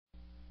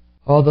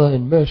Father,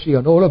 in mercy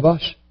on all of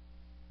us,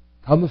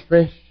 come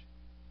afresh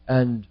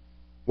and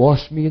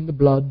wash me in the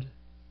blood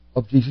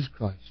of Jesus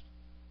Christ.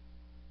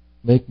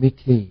 Make me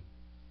clean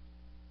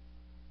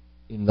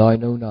in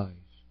thine own eyes.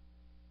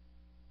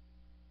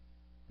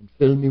 And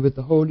fill me with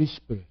the Holy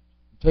Spirit.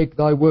 Take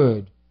thy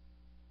word,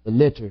 the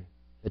letter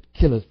that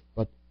killeth,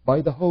 but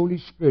by the Holy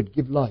Spirit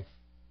give life.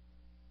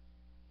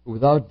 For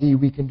without thee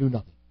we can do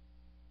nothing.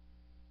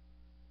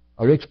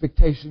 Our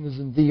expectation is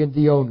in thee and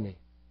thee only.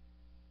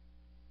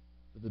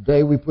 For the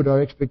day we put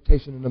our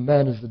expectation in a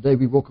man is the day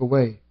we walk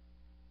away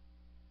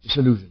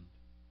disillusioned.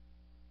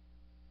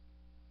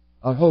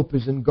 Our hope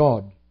is in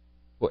God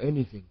for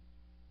anything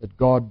that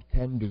God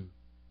can do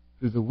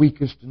through the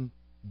weakest and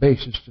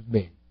basest of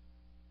men.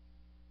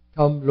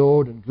 Come,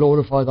 Lord, and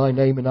glorify thy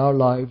name in our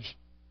lives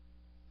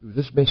through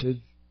this message,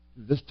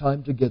 through this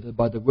time together,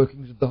 by the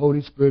workings of the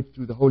Holy Spirit,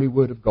 through the holy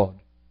word of God.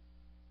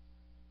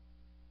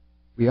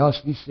 We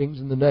ask these things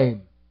in the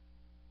name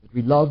that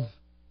we love,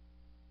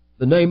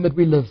 the name that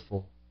we live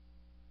for,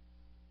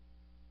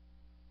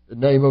 the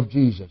name of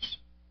Jesus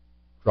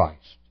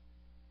Christ.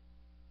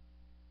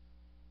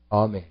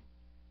 Amen.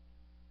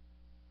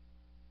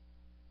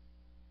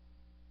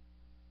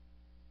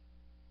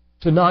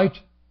 Tonight,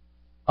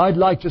 I'd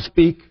like to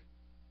speak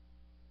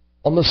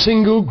on the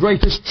single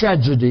greatest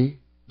tragedy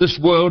this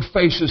world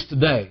faces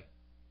today.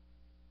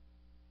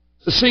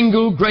 The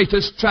single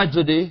greatest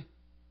tragedy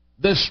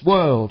this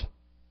world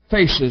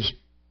faces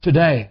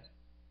today.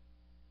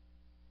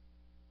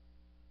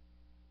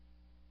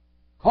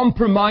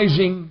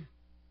 Compromising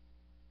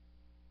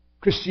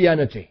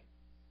Christianity.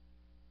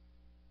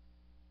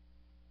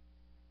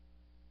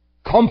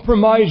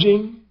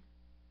 Compromising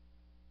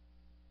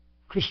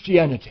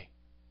Christianity.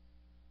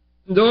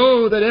 And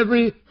oh, that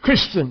every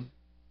Christian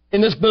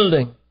in this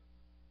building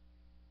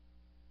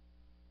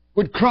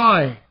would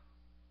cry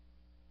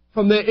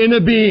from their inner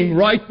being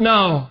right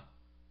now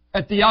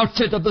at the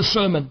outset of the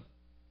sermon,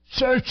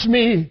 search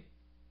me,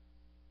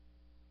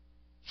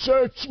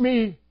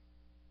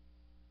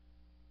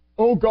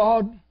 O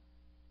God,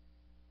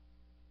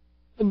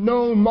 and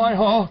know my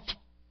heart.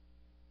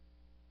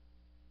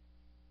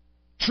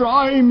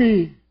 Try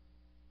me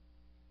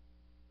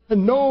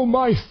and know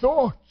my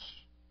thoughts,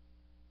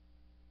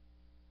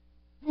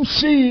 and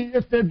see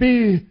if there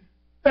be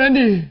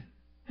any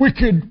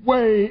wicked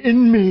way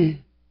in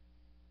me,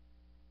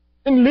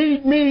 and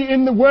lead me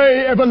in the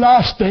way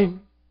everlasting.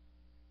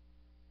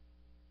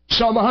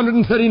 Psalm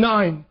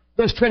 139,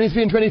 verse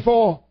 23 and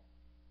 24.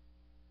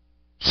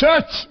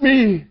 Search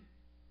me,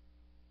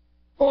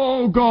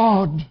 O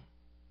God,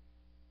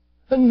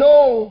 and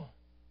know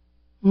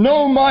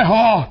my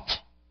heart.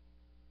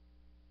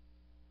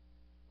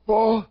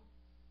 For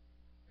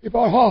if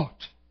our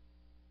heart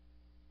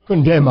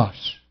condemn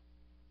us,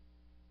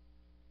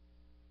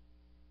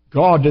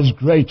 God is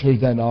greater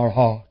than our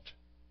heart,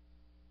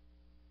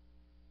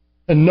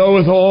 and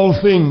knoweth all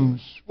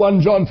things.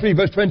 1 John 3,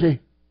 verse 20.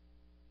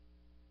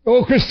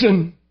 O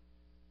Christian,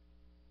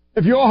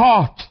 if your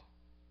heart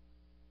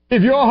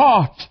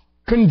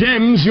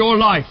condemns your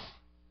life,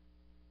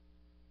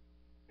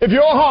 if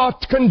your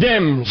heart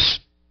condemns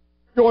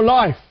your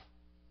life,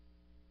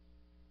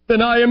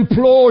 then I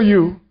implore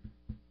you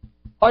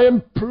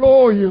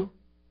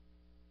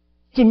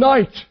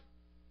tonight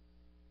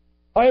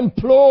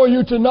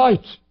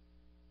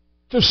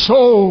to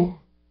sow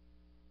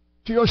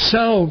to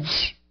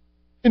yourselves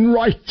in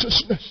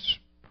righteousness.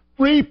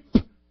 Reap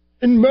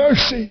in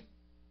mercy.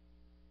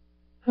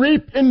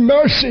 Reap in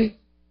mercy.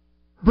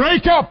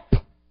 Break up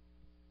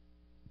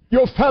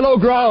your fallow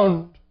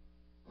ground.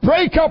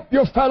 Break up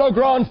your fallow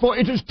ground, for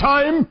it is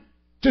time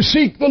to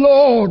seek the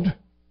Lord.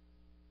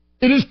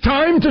 It is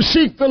time to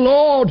seek the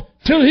Lord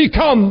till He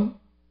come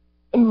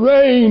and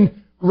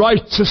rain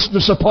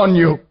righteousness upon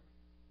you.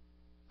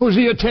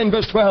 Hosea 10,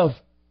 verse 12.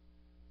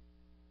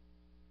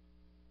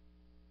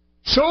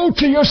 Sow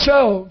to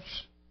yourselves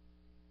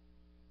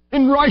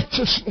in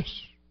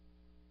righteousness.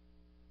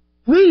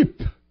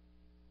 Reap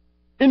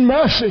in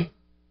mercy.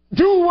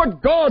 Do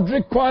what God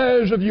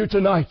requires of you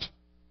tonight.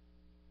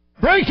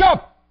 Break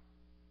up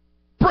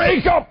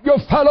your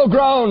fallow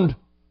ground,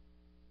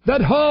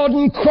 that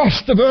hardened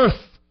crust of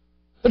earth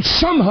that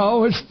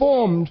somehow has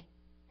formed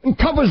and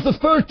covers the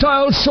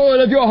fertile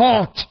soil of your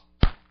heart,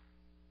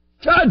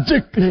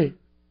 tragically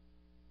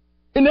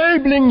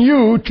enabling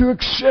you to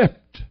accept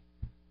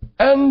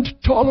and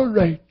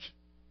tolerate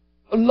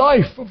a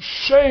life of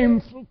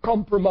shameful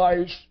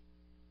compromise.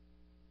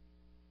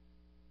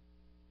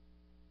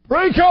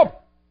 Break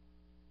up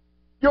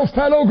your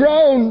fallow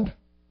ground.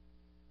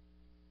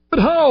 But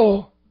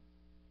how?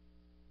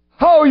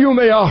 How, you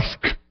may ask?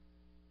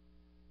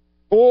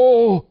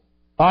 Oh,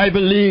 I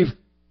believe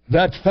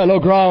that fallow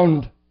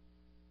ground,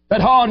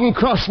 that hardened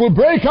crust, will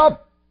break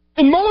up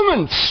in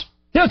moments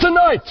here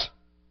tonight.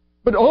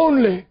 But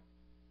only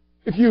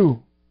if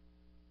you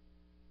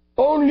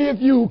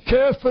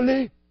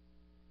carefully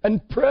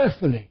and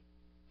prayerfully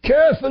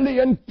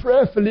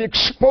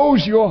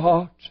expose your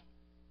heart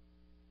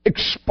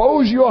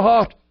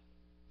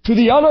to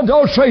the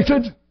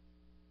unadulterated,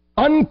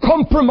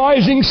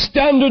 uncompromising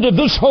standard of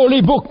this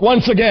holy book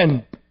once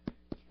again.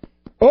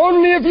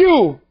 Only if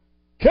you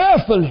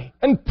carefully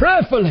and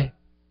prayerfully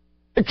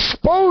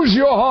expose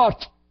your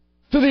heart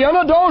to the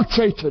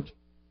unadulterated,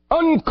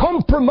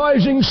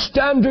 uncompromising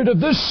standard of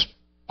this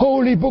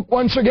holy book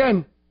once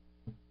again.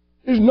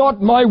 Is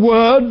not my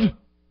word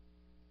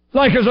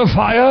like as a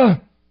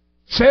fire,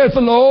 saith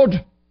the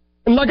Lord,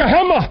 and like a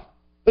hammer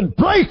that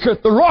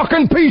breaketh the rock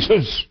in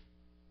pieces?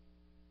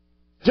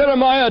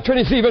 Jeremiah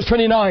 23 verse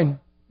 29.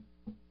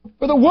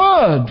 For the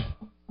word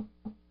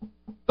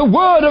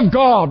of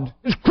God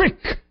is quick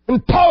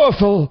and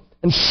powerful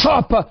and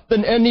sharper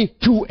than any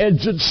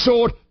two-edged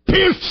sword,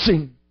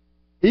 piercing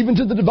even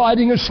to the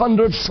dividing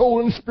asunder of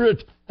soul and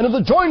spirit, and of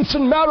the joints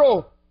and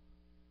marrow,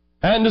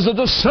 and is a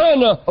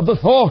discerner of the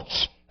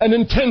thoughts and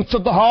intents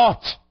of the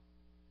heart.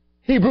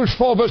 Hebrews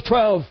 4 verse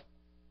 12.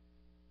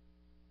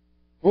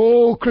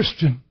 Oh,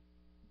 Christian,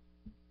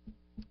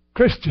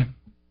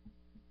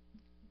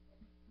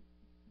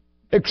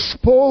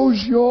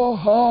 expose your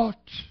heart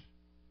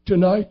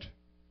tonight,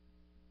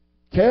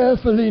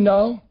 carefully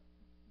now,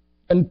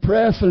 and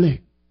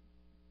prayerfully,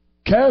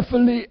 to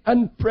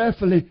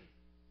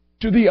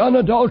the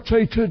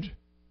unadulterated,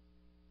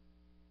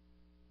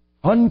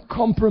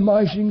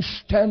 uncompromising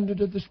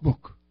standard of this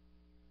book.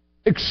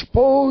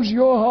 Expose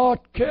your heart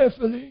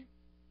carefully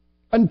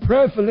and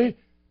prayerfully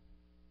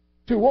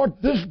to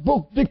what this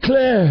book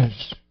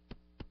declares.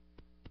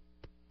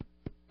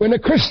 When a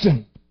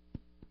Christian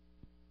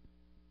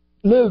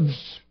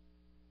lives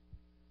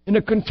in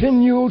a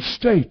continual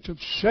state of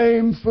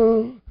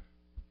shameful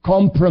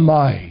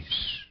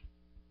compromise,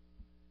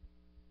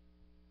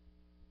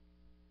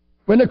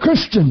 when a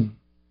Christian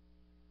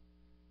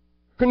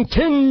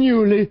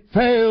continually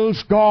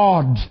fails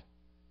God,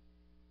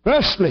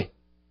 firstly,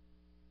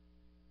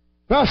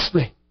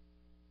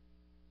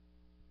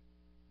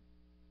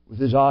 with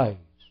his eyes.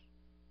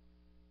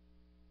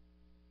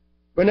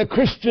 When a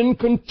Christian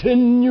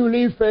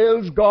continually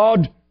fails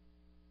God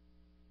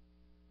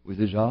with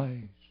his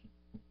eyes.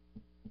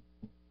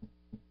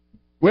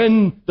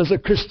 When does a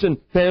Christian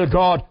fail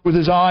God with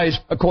his eyes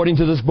according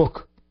to this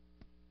book?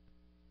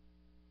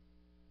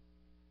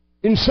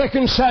 In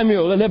 2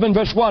 Samuel 11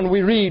 verse 1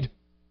 we read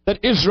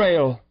that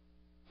Israel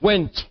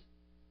went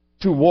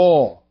to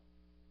war.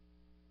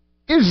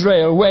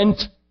 Israel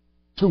went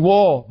to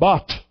war,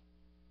 but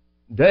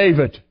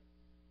David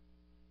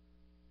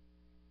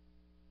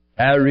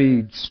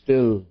tarried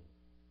still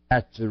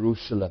at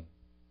Jerusalem.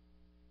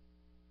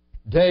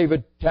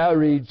 David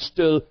tarried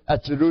still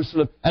at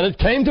Jerusalem. And it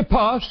came to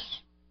pass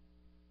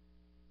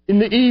in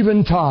the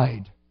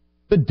eventide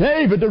that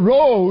David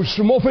arose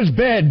from off his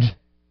bed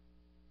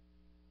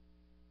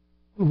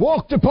and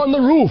walked upon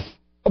the roof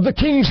of the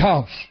king's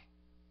house.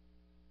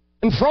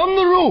 And from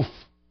the roof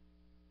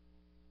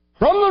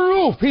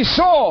he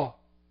saw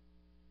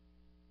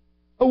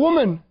a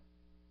woman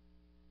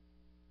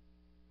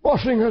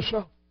washing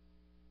herself.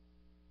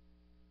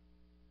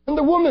 And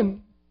the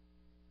woman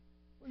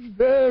was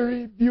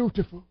very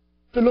beautiful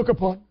to look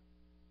upon.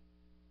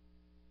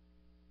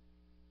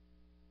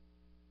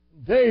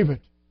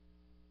 David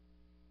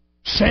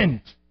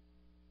sent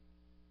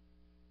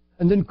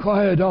and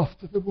inquired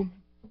after the woman.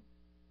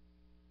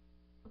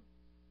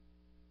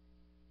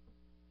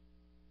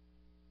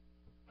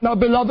 Now,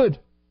 beloved,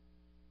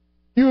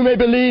 you may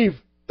believe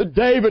that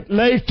David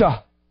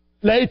later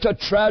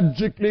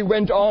tragically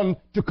went on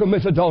to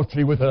commit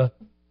adultery with her.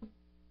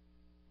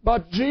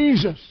 But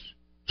Jesus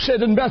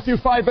said in Matthew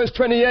 5 verse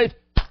 28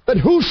 that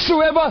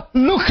whosoever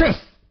looketh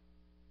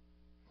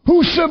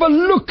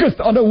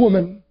on a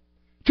woman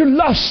to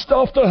lust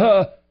after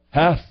her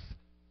hath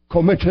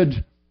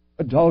committed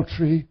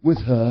adultery with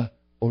her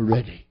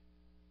already.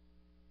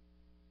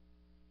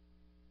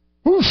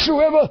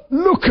 Whosoever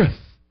looketh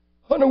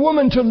on a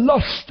woman to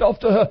lust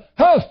after her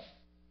hath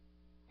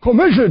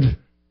committed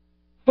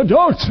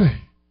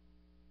adultery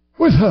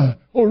with her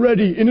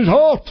already in his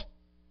heart.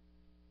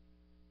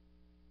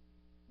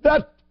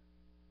 That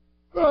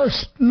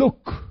first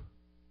look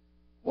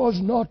was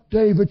not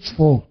David's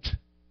fault.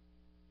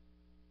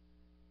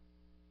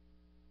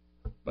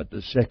 But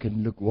the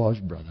second look was,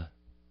 brother.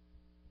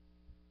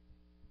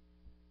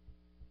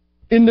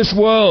 In this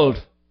world,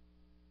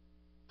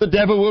 the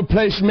devil will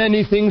place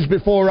many things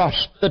before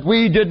us that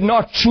we did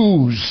not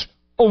choose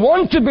or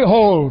want to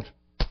behold.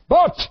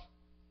 But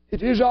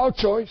it is our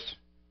choice.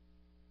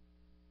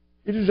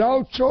 It is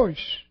our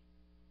choice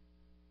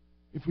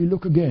if we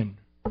look again.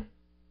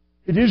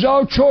 It is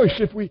our choice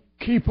if we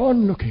keep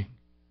on looking.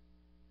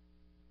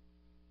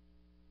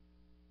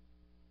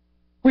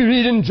 We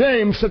read in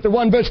James chapter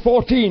 1 verse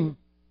 14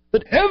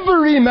 that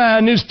every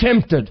man is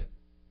tempted.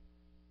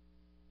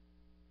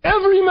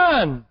 Every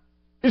man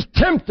is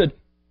tempted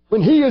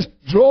when he is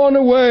drawn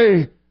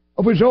away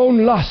of his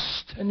own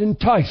lust and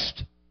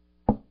enticed.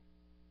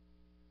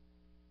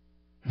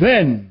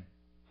 Then,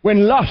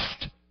 when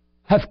lust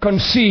hath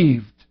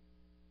conceived,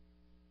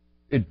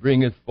 it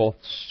bringeth forth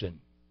sin.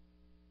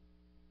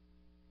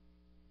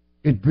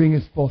 It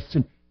bringeth forth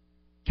sin.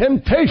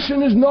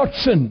 Temptation is not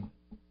sin,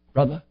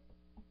 brother.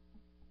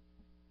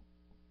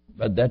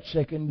 But that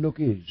second look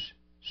is,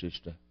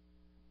 sister.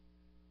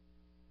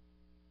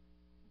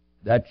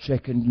 That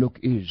second look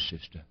is,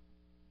 sister.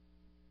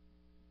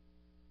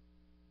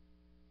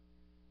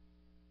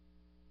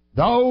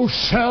 Thou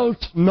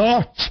shalt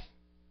not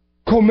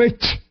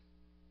commit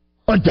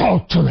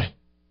adultery.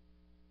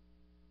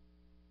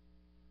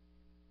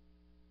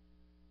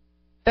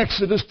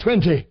 Exodus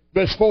 20,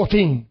 verse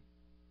 14.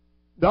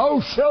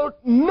 Thou shalt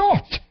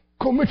not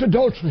commit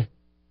adultery.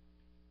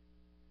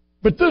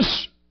 But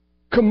this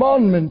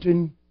commandment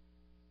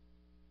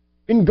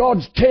in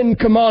God's 10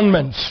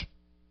 commandments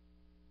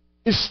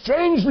is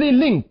strangely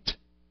linked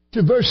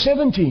to verse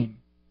 17.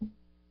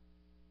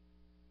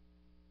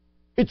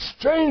 It's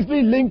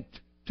strangely linked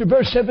to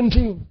verse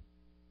 17.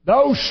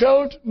 Thou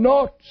shalt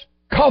not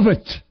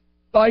covet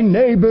thy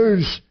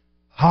neighbor's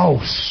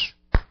house.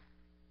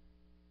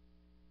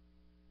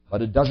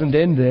 But it doesn't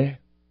end there.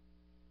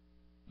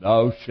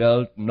 Thou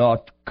shalt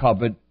not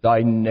covet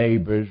thy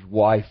neighbor's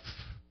wife.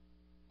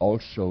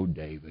 Also,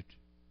 David.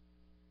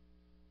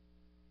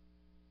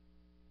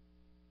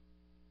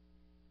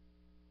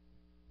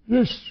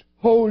 This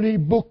holy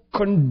book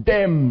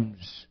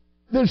condemns.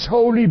 This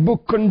holy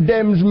book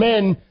condemns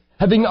men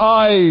having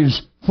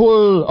eyes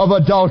full of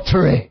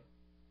adultery,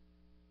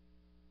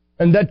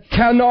 and that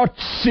cannot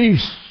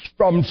cease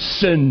from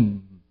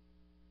sin.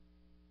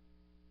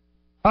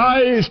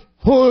 Eyes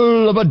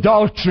full of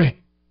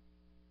adultery,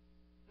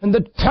 and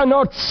that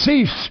cannot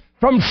cease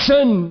from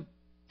sin.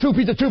 2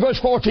 Peter 2 verse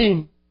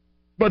 14.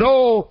 But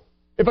oh,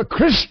 if a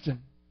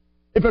Christian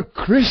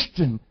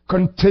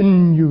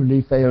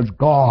continually fails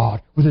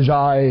God with his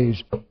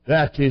eyes,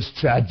 that is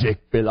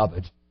tragic,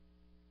 beloved.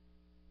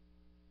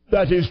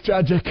 That is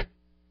tragic.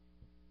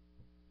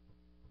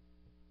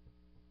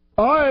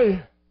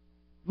 I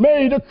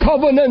made a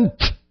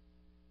covenant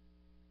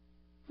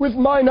with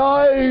mine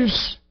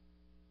eyes.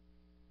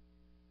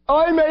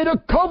 I made a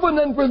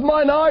covenant with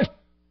mine eyes.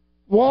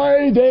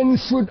 Why then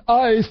should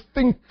I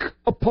think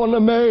upon a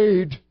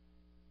maid?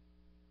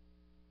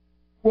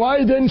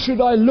 Why then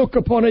should I look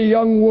upon a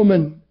young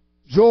woman?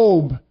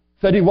 Job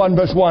 31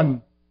 verse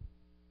 1.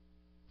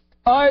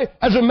 I,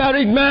 as a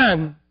married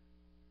man,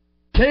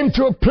 came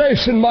to a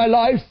place in my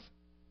life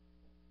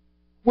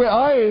where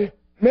I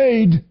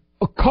made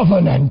a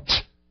covenant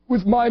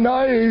with mine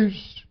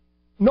eyes,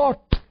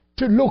 not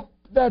to look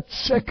that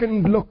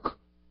second look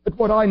at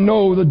what I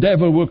know the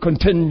devil will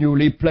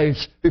continually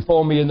place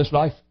before me in this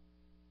life.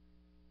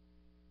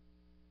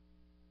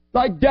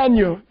 Like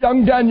Daniel,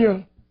 young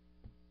Daniel,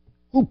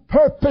 who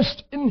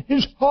purposed in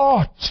his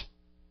heart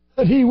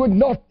that he would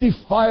not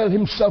defile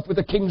himself with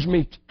the king's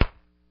meat.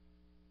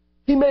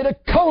 He made a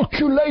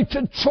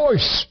calculated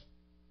choice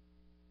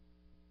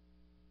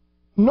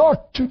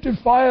not to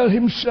defile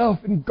himself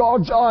in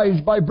God's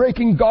eyes by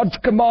breaking God's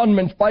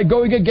commandments, by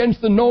going against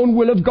the known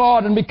will of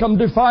God and become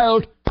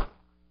defiled.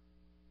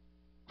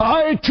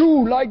 I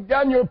too, like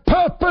Daniel,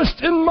 purposed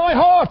in my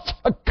heart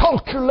a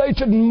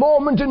calculated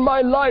moment in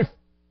my life.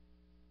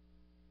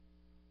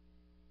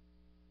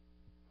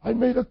 I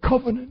made a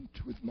covenant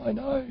with mine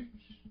eyes,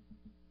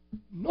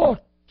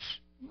 not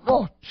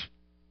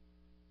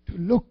to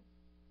look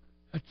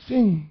at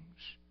things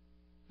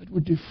that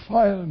would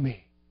defile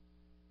me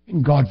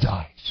in God's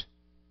eyes,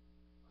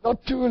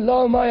 not to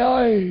allow my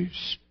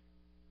eyes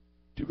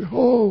to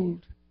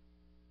behold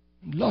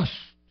and lust.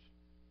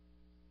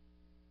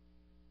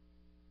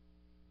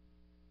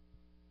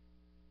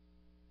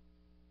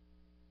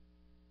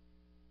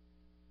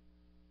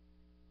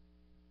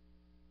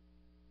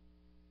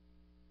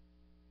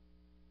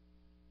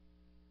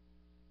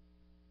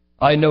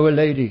 I know a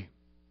lady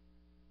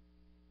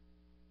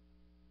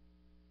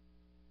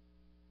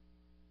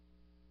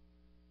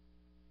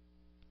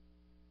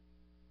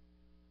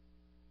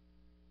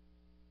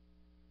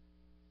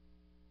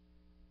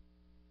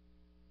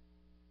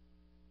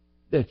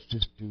let's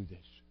just do this.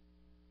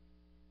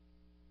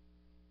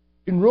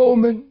 In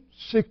Romans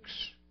 6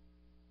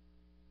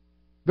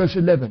 verse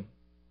 11,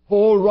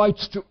 Paul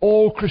writes to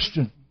all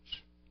Christians,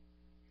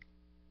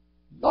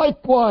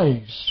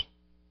 likewise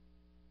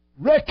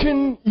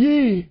reckon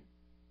ye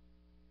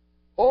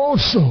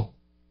also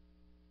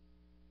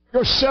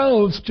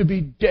yourselves to be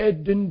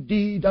dead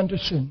indeed unto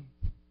sin.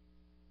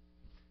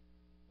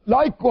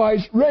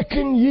 Likewise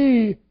reckon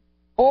ye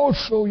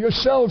also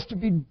yourselves to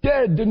be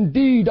dead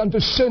indeed unto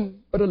sin,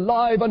 but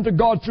alive unto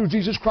God through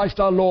Jesus Christ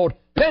our Lord.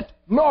 Let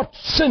not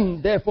sin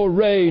therefore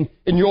reign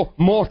in your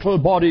mortal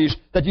bodies,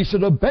 that ye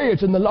should obey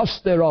it in the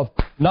lust thereof.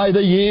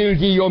 Neither yield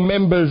ye your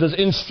members as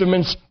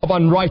instruments of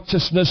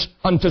unrighteousness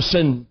unto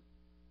sin,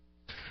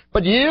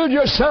 but yield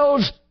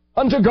yourselves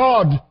unto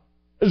God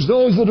as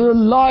those that are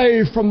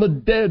alive from the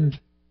dead,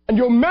 and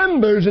your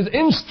members as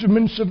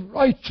instruments of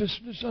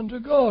righteousness unto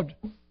God.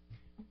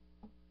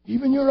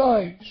 Even your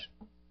eyes,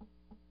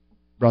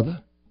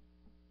 brother,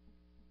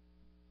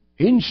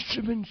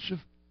 instruments of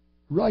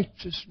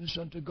righteousness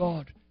unto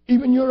God.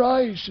 Even your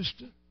eyes,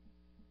 sister.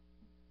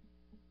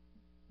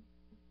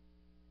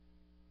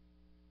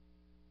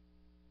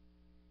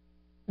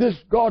 This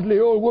godly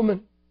old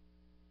woman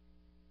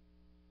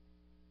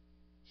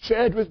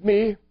shared with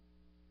me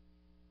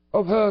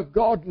of her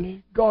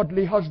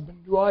godly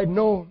husband, who I'd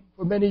known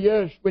for many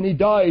years when he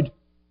died.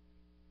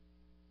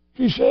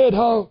 She said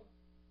how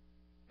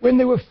when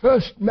they were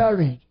first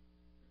married,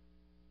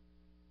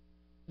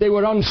 they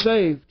were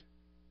unsaved,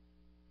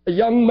 a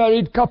young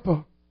married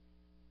couple.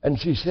 And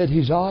she said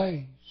his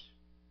eyes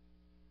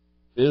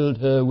filled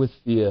her with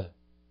fear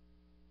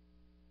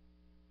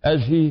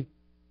as he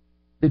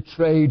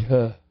betrayed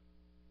her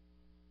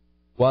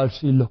while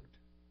she looked.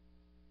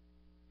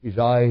 His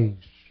eyes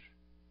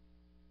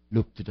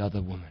looked at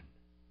other women.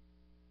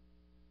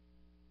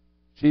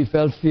 She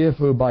felt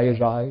fearful by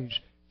his eyes.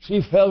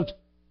 She felt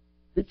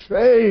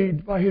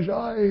betrayed by his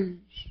eyes.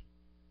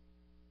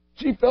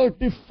 She felt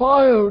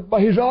defiled by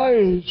his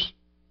eyes.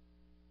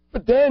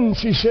 But then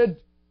she said,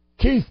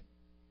 Keith,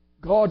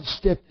 God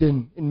stepped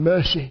in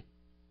mercy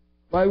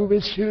while we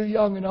were still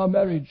young in our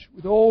marriage,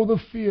 with all the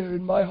fear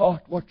in my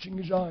heart watching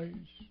his eyes.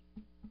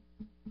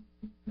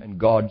 And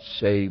God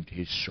saved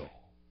his soul.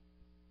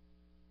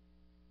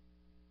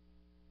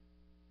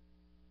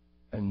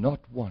 And not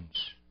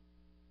once,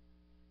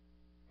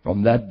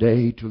 from that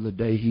day till the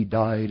day he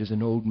died as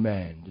an old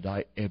man, did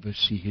I ever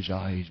see his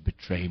eyes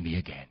betray me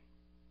again.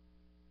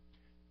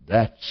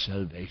 That's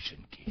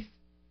salvation, Keith.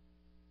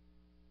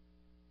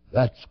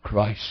 That's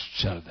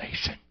Christ's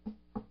salvation.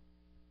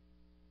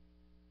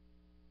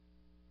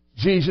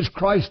 Jesus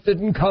Christ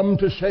didn't come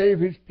to save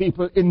his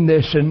people in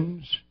their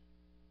sins.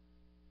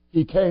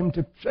 He came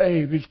to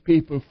save his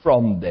people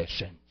from their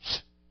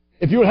sins.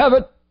 If you'll have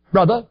it,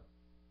 brother,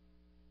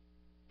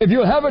 if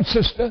you'll have it,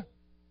 sister,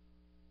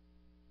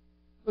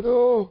 but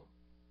oh,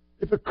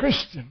 if a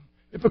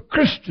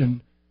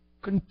Christian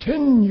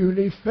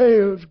continually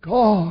fails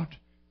God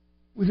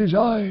with his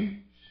eyes,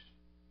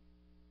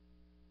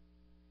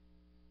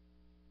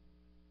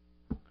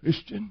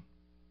 Christian,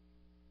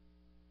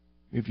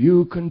 if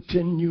you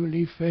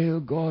continually fail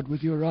God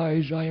with your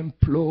eyes, I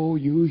implore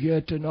you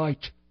here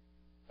tonight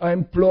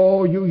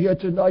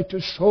to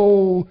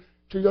sow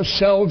to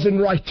yourselves in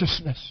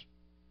righteousness.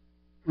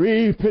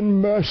 Reap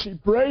in mercy.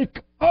 Break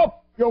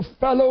up your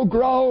fallow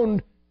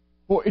ground,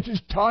 for it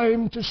is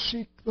time to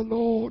seek the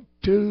Lord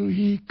till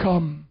he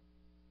come.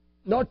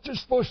 Not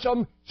just for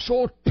some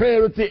short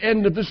prayer at the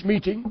end of this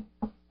meeting.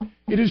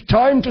 It is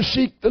time to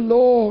seek the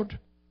Lord.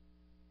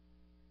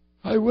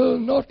 I will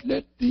not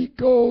let thee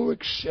go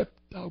except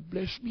thou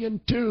bless me,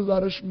 until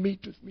thou dost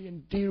meet with me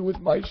and deal with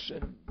my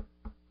sin.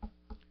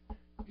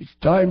 It's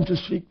time to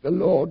seek the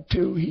Lord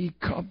till he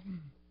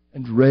come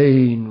and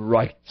rain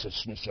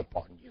righteousness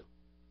upon you.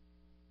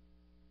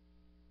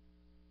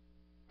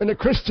 When a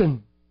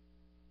Christian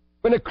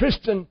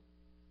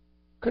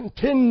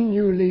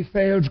continually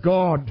fails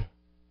God,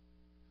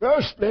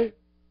 firstly,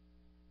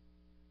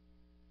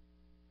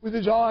 with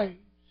his eyes,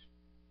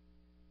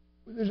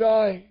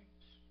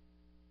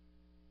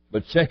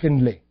 but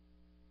secondly,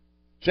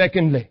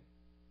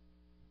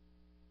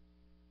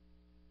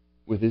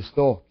 with his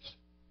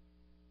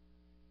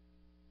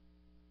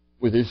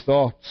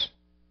thoughts.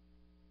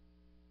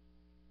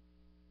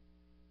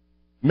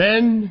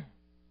 Men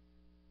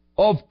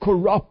of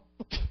corrupt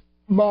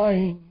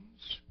minds.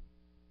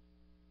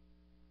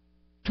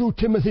 2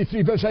 Timothy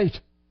 3 verse 8.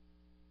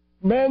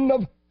 Men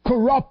of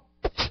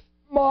corrupt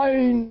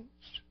minds.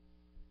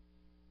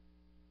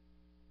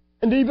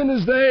 And even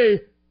as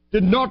they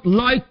did not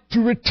like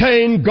to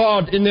retain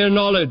God in their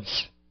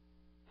knowledge,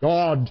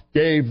 God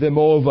gave them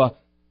over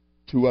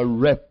to a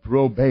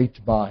reprobate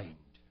mind.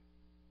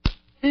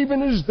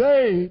 Even as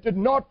they did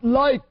not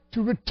like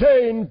to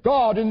retain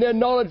God in their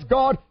knowledge,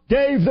 God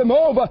gave them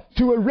over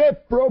to a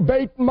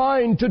reprobate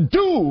mind to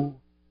do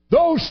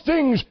those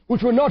things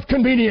which were not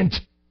convenient.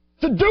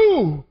 To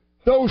do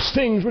those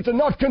things which are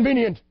not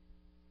convenient.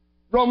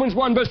 Romans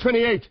 1 verse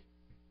 28.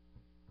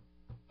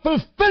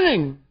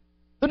 Fulfilling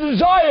the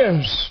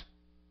desires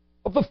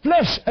of the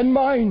flesh and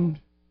mind.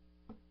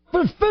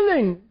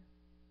 Fulfilling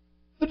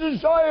the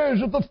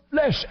desires of the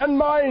flesh and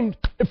mind.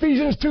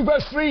 Ephesians 2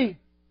 verse 3.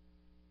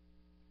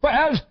 For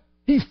as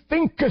he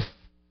thinketh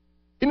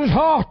in his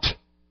heart,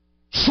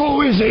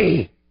 so is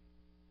he.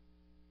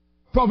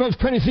 Proverbs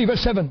 23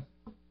 verse 7.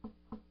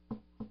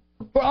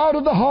 For out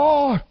of the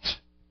heart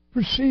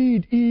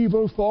proceed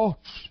evil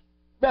thoughts.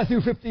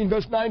 Matthew 15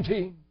 verse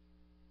 19.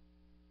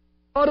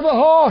 Out of the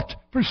heart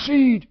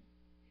proceed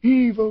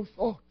evil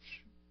thoughts.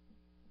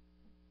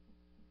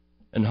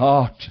 And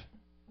heart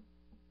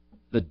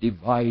that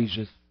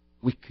deviseth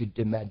wicked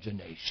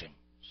imaginations.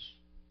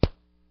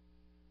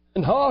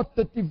 And heart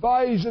that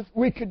deviseth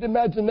wicked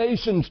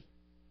imaginations.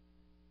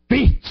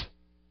 Feet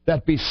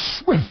that be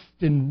swift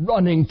in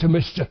running to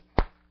mischief.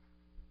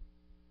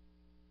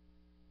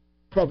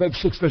 Proverbs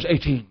 6 verse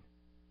 18.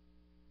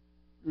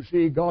 You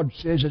see, God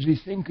says, as he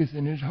thinketh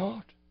in his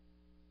heart,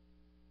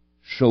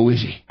 so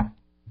is he.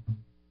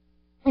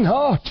 And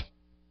heart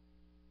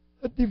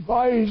that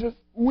deviseth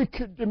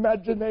wicked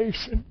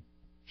imaginations.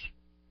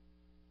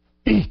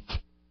 Feet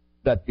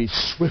that be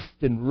swift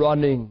in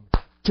running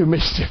to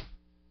mischief.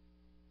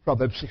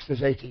 Proverbs 6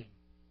 verse 18.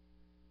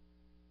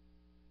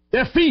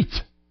 Their feet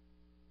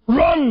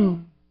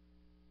run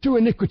to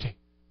iniquity.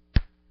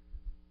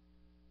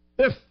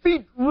 Their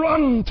feet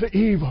run to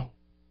evil.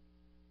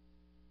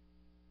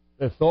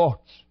 Their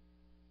thoughts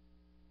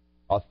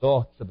are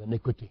thoughts of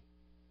iniquity.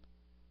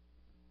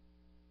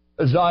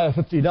 Isaiah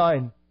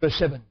 59, verse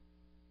 7.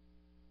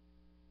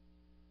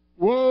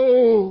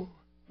 Woe,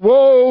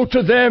 woe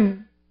to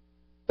them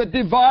that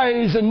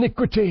devise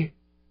iniquity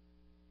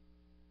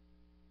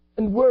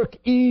and work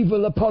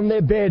evil upon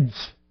their beds.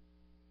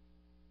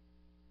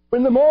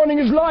 When the morning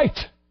is light,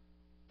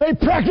 they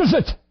practice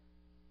it.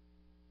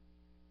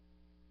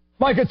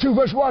 Micah 2,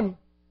 verse 1.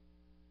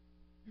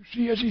 You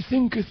see, as he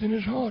thinketh in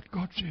his heart,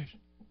 God says,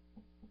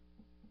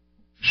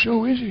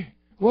 so is he.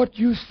 What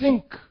you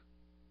think,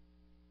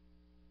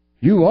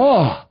 you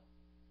are.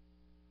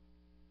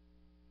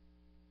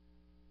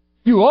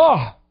 You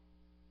are.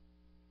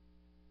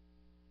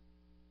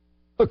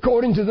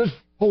 According to this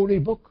holy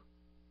book,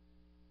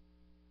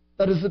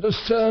 that is the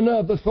discerner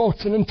of the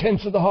thoughts and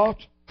intents of the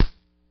heart.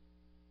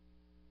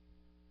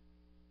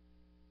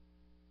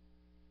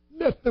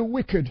 Let the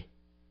wicked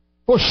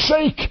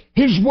forsake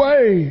his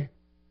way,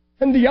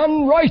 and the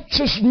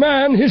unrighteous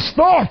man his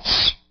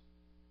thoughts.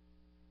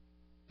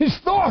 His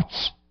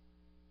thoughts.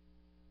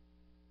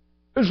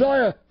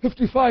 Isaiah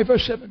 55,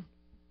 verse 7.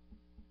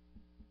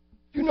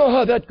 You know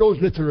how that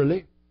goes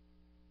literally?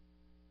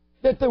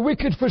 Let the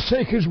wicked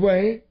forsake his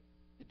way.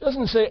 It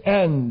doesn't say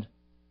and.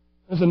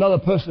 There's another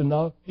person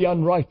now, the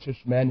unrighteous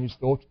man his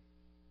thoughts.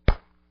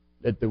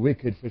 Let the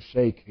wicked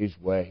forsake his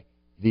way.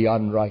 The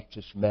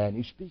unrighteous man.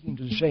 He's speaking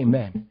to the same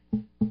man.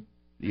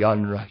 The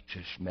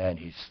unrighteous man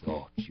his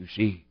thoughts. You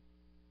see,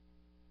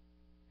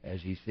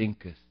 as he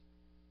thinketh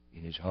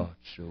in his heart,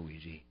 so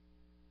is he.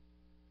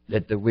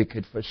 Let the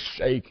wicked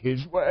forsake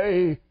his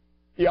way.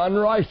 The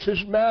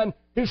unrighteous man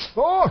his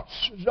thoughts.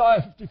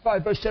 Isaiah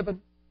 55, verse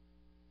 7.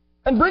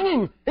 And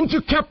bringing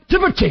into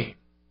captivity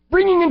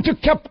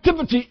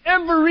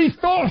every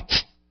thought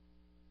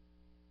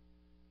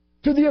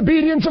to the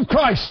obedience of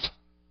Christ.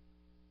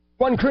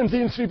 1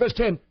 Corinthians 3, verse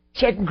 10.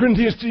 2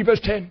 Corinthians 3,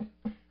 verse 10.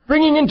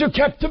 Bringing into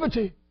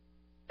captivity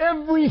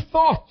every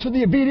thought to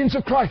the obedience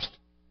of Christ.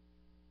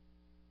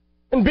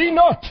 And be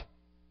not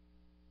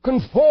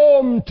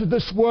conformed to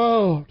this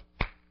world.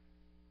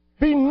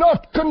 Be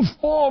not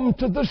conformed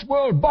to this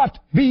world, but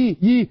be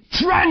ye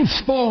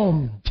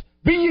transformed.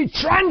 Be ye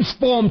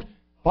transformed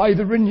by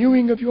the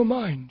renewing of your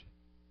mind.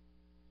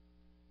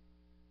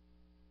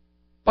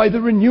 By the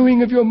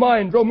renewing of your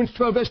mind. Romans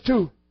 12, verse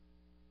 2.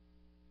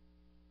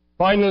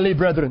 Finally,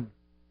 brethren,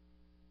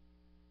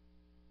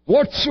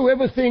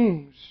 whatsoever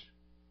things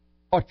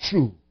are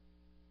true,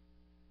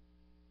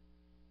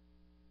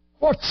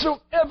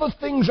 whatsoever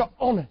things are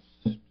honest,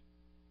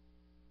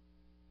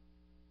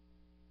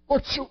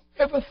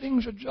 whatsoever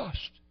things are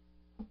just,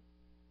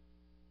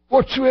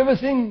 whatsoever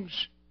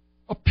things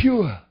are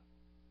pure,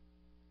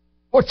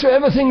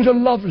 whatsoever things are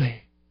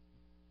lovely,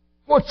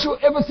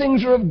 whatsoever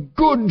things are of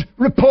good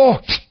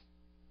report,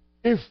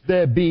 if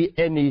there be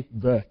any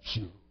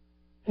virtue,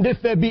 and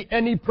if there be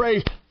any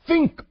praise,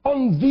 think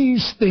on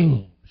these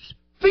things.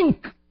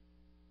 Think,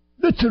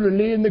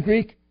 literally in the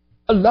Greek,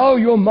 allow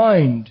your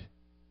mind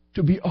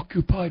to be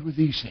occupied with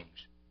these things.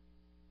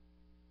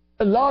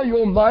 Allow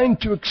your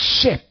mind to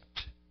accept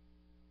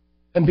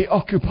and be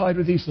occupied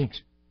with these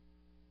things.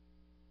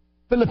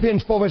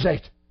 Philippians 4, verse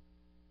 8.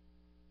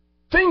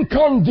 Think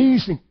on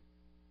these things.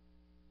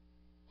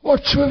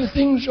 Whatsoever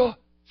things are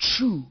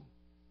true.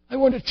 I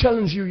want to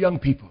challenge you young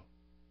people.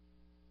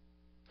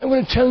 I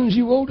want to challenge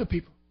you older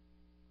people.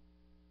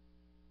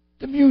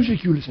 The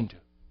music you listen to.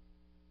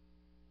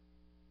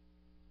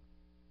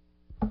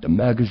 The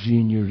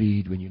magazine you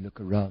read when you look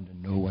around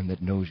and no one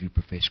that knows you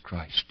profess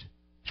Christ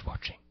is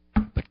watching.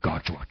 But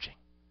God's watching.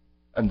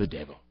 And the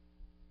devil.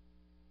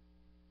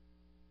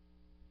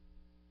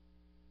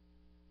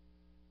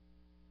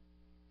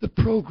 The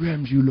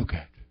programs you look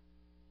at.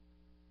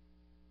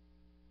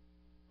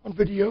 On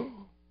video,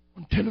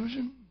 on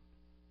television.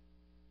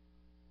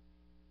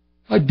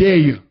 I dare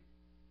you.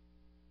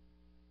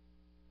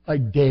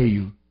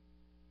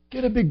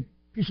 Get a big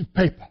piece of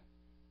paper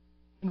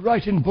and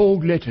write in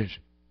bold letters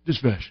this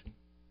verse.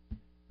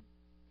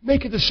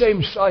 Make it the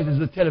same size as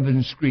the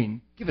television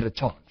screen. Give it a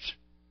chance.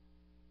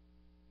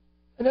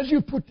 And as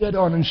you put that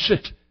on and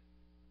sit,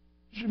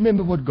 just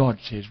remember what God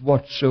says.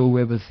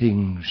 Whatsoever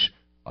things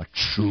are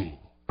true.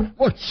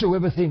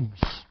 Whatsoever things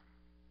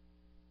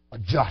are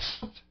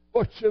just.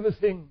 Whatsoever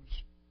things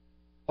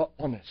are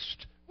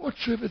honest.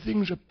 Whatsoever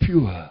things are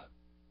pure.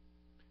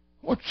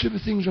 Whatsoever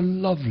things are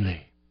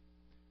lovely.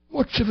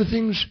 Whatsoever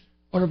things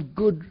are of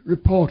good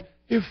report.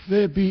 If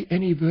there be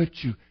any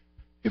virtue.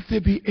 If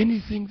there be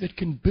anything that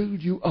can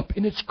build you up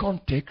in its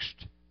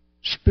context,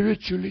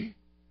 spiritually,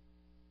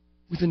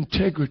 with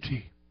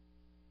integrity,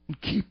 and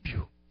keep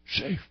you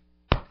safe.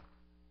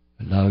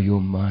 Allow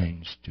your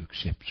minds to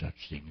accept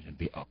such things and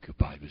be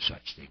occupied with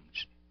such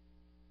things.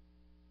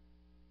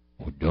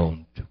 Or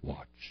don't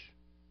watch.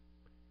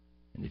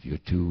 And if you're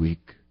too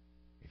weak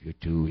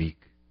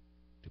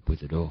to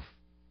put it off,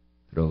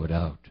 throw it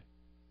out.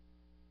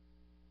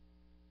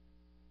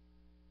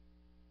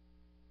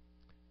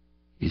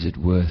 Is it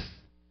worth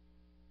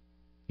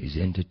Is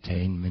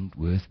entertainment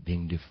worth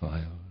being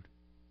defiled,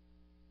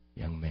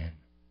 young man,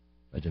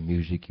 by the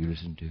music you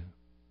listen to,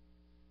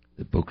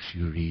 the books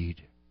you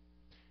read,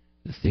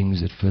 the things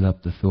that fill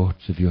up the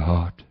thoughts of your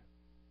heart?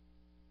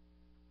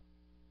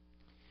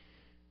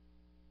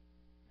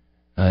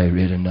 I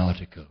read an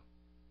article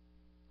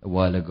a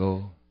while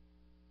ago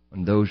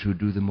on those who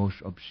do the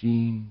most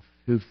obscene,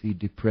 filthy,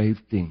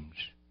 depraved things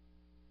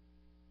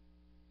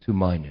to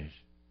minors.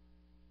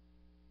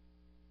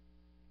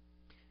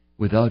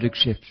 Without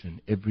exception,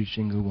 every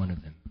single one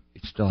of them,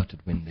 it started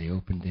when they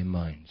opened their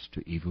minds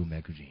to evil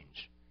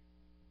magazines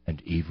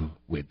and evil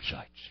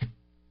websites.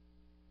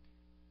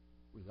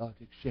 Without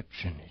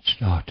exception, it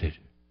started.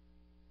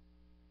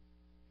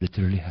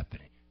 Literally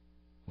happening.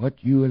 What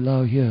you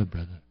allow here,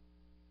 brother,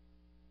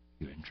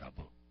 you're in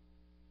trouble.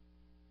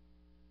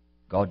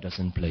 God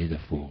doesn't play the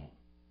fool.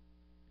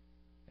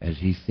 As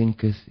he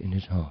thinketh in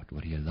his heart,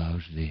 what he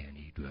allows there and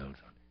he dwells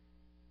on,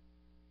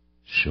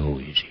 so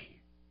is he.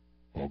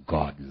 Or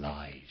God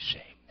lies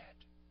saying that.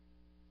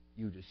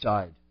 You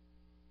decide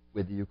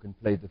whether you can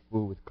play the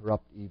fool with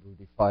corrupt, evil,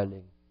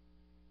 defiling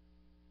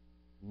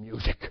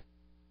music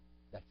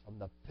that's from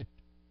the pit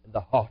and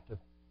the heart of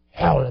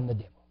hell and the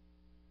devil,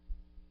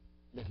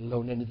 let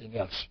alone anything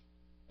else,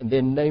 and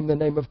then name the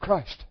name of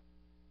Christ.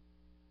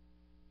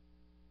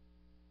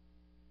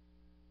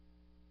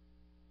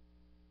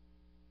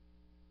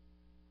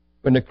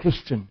 When a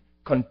Christian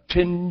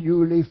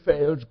continually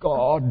fails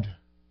God,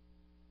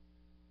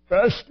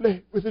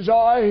 firstly, with his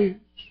eyes.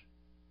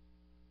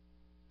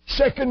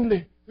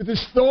 Secondly, with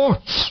his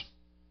thoughts.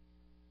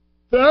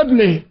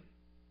 Thirdly,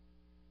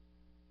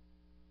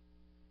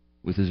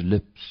 with his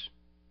lips.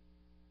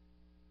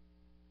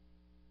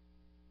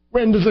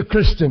 When does a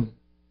Christian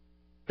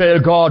fail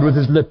God with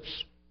his lips,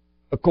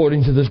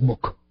 according to this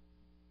book?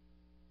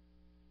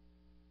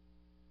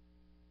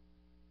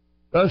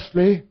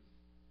 Firstly,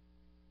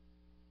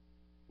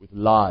 with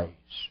lies.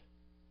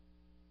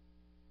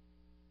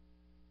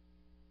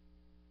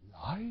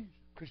 Lies,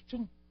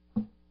 Christian?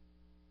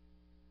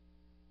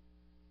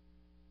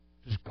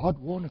 Does God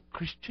warn a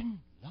Christian?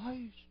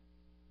 Lies?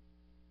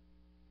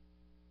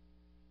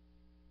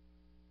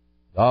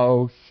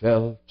 Thou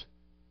shalt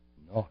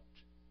not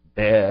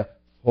bear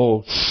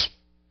false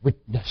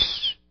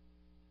witness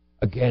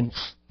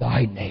against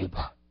thy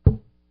neighbor.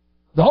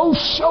 Thou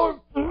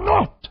shalt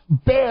not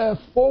bear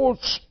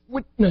false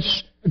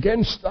witness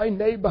against thy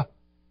neighbor.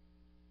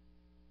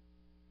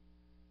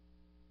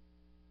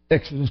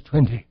 Exodus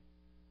 20.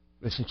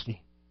 Verse 16.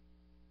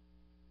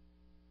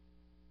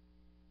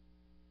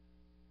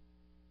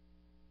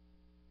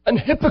 An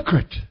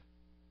hypocrite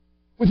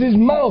with his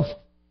mouth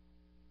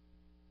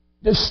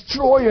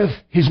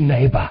destroyeth his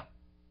neighbor.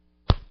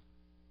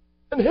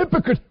 An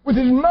hypocrite with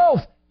his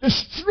mouth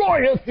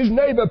destroyeth his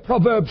neighbor.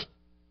 Proverbs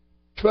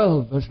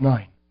 12, verse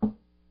 9.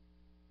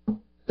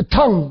 The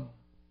tongue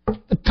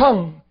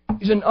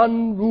is an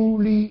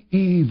unruly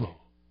evil,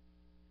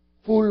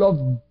 full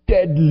of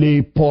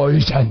deadly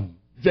poison.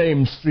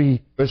 James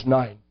 3, verse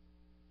 9.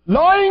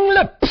 Lying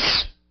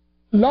lips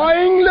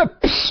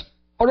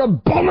are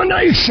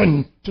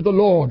abomination to the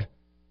Lord.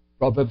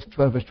 Proverbs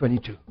 12, verse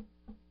 22.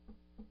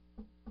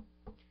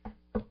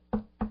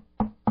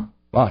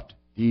 But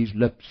these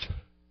lips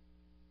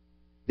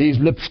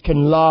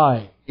can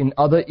lie in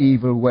other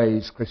evil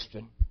ways,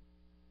 Christian.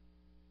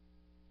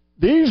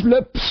 These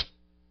lips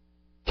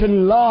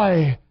can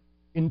lie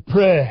in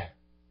prayer.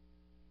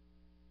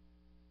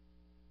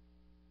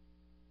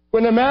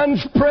 When a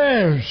man's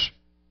prayers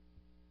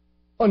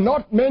are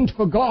not meant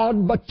for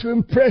God, but to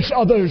impress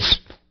others,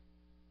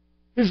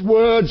 his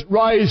words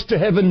rise to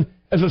heaven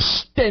as a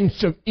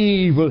stench of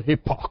evil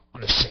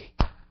hypocrisy.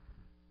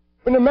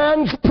 When a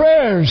man's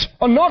prayers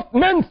are not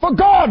meant for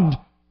God,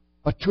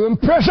 but to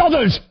impress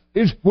others,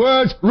 his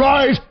words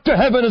rise to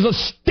heaven as a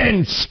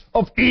stench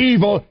of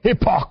evil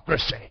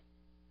hypocrisy.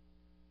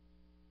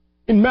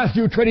 In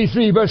Matthew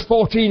 23, verse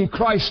 14,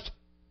 Christ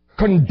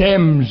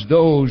condemns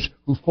those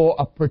who for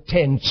a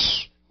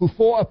pretense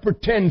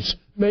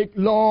make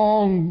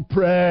long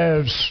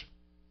prayers.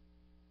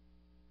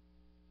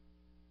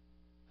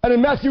 And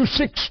in Matthew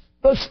 6,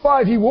 verse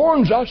 5, he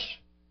warns us,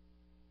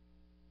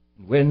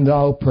 when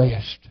thou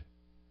prayest,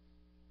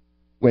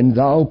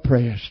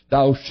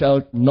 thou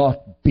shalt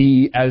not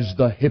be as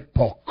the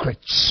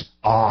hypocrites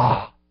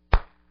are.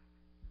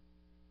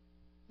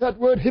 That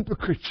word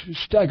hypocrites is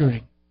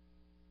staggering.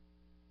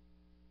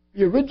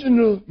 The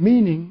original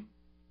meaning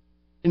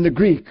in the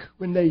Greek,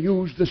 when they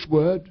used this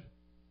word,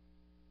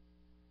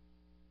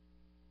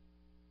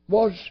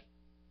 was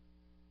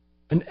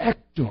an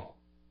actor.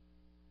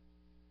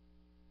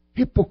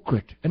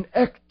 Hypocrite, an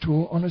actor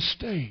on a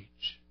stage.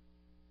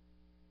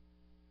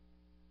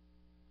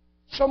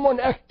 Someone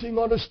acting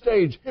on a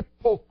stage,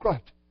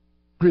 hypocrite,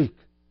 Greek.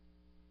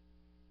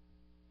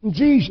 And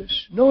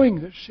Jesus, knowing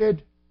this,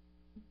 said,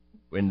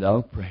 when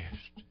thou prayest,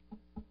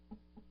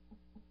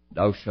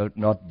 thou shalt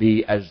not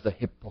be as the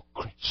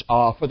hypocrites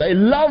are, for they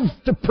love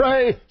to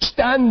pray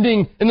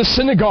standing in the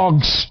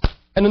synagogues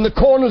and in the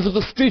corners of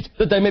the street,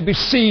 that they may be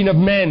seen of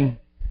men.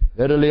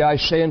 Verily I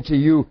say unto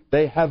you,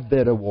 they have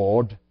their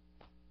reward.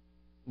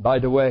 By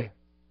the way,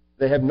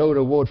 they have no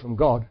reward from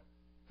God.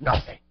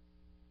 Nothing.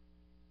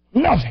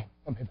 Nothing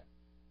from heaven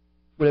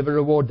will ever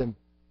reward them.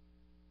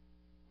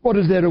 What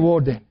is their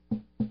reward then?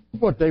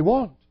 What they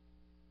want.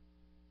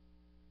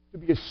 To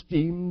be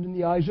esteemed in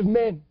the eyes of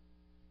men.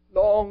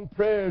 Long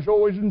prayers,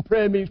 always in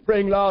prayer means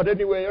praying loud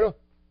anyway, you know.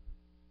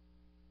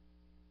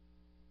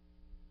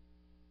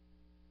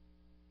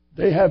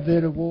 They have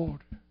their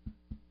reward.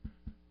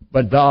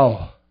 But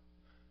thou,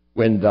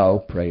 when thou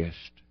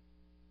prayest,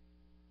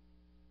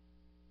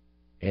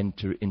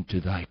 enter into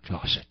thy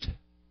closet.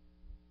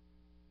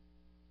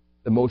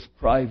 The most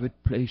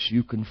private place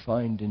you can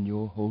find in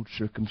your whole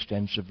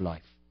circumstance of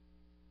life.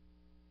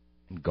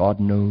 And God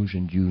knows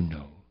and you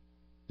know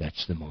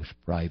that's the most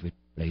private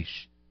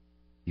place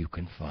you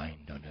can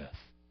find on earth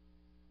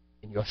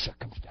in your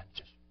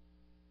circumstances.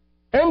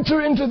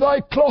 Enter into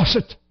thy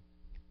closet.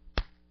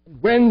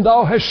 And when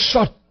thou hast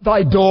shut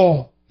thy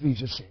door,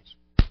 Jesus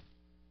says,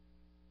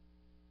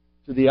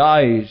 to the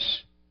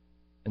eyes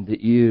and the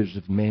ears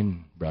of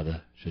men,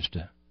 brother,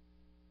 sister.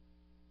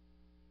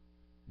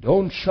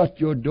 Don't shut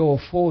your door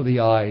for the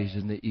eyes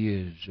and the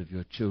ears of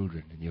your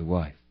children and your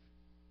wife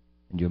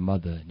and your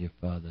mother and your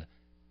father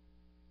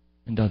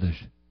and others.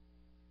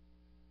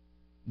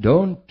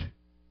 Don't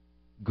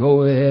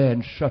go there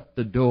and shut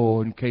the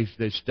door in case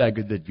they're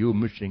staggered that you're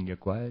missing your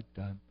quiet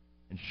time,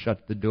 and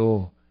shut the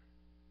door.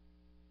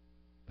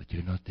 But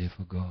you're not there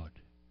for God.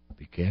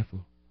 Be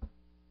careful.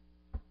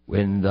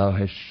 When thou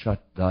hast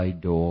shut thy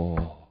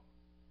door,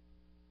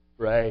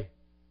 pray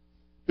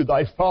to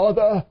thy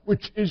Father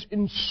which is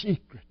in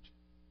secret,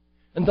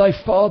 and thy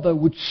Father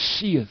which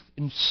seeth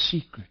in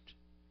secret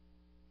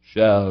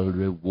shall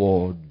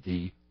reward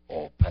thee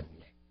openly.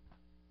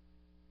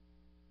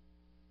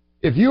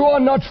 If you are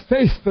not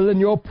faithful in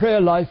your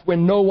prayer life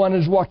when no one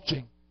is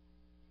watching,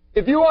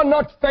 if you are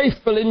not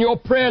faithful in your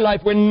prayer life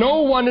when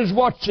no one is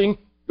watching,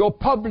 your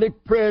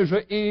public prayers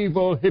are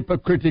evil,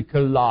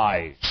 hypocritical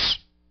lies.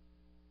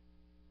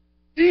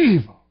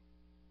 Evil,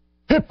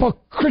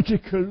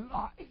 hypocritical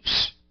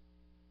lies.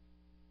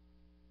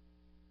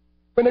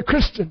 When a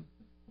Christian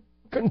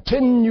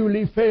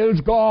continually fails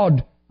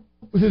God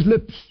with his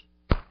lips,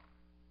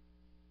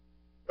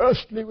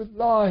 firstly with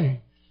lies,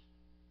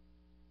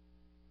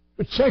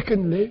 but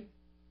secondly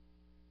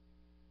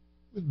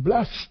with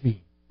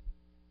blasphemy.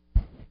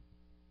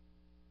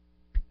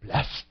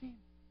 Blaspheme.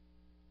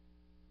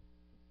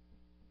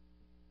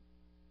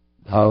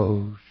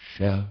 Thou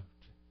shalt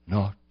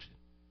not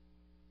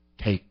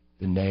take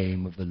the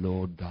name of the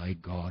Lord thy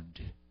God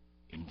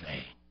in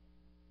vain.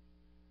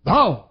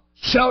 Thou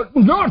shalt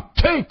not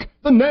take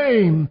the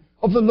name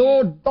of the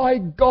Lord thy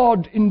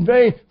God in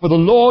vain, for the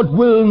Lord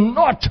will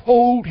not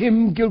hold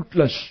him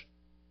guiltless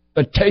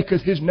that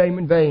taketh his name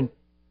in vain.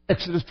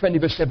 Exodus 20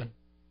 verse 7.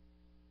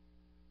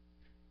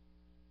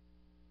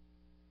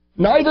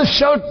 Neither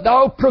shalt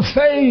thou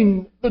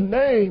profane the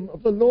name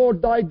of the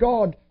Lord thy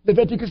God.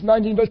 Leviticus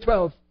 19 verse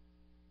 12.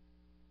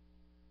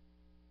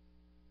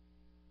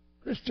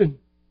 Christian,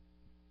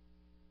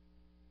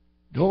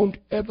 don't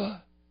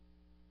ever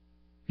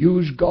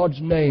use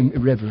God's name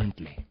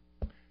irreverently.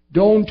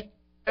 Don't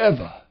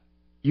ever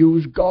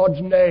use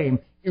God's name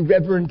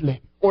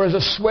irreverently or as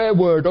a swear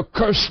word or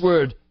curse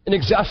word in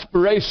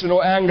exasperation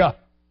or anger.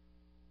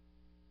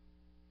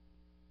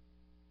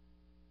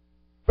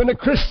 When a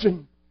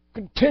Christian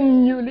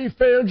continually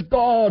fails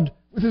God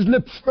with his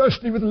lips,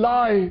 firstly with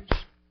lies,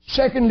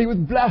 secondly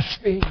with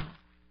blasphemy,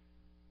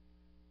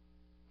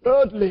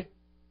 thirdly,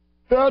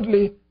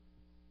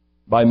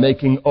 by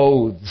making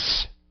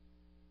oaths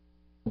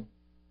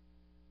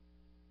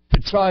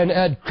to try and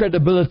add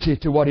credibility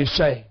to what he's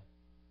saying.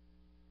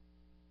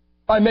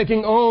 By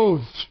making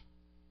oaths.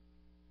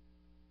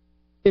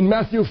 In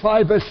Matthew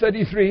 5 verse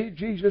 33,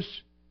 Jesus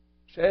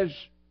says,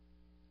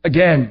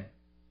 again,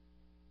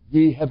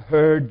 ye have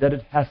heard that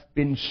it hath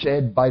been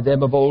said by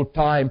them of old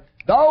time,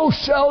 thou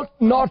shalt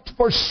not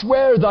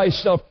forswear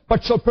thyself,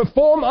 but shalt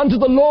perform unto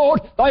the Lord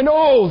thine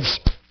oaths.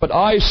 But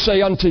I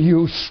say unto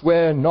you,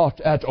 swear not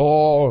at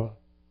all,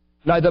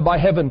 neither by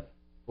heaven,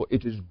 for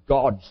it is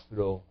God's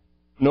throne,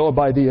 nor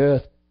by the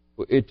earth,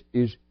 for it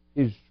is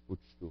his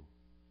footstool,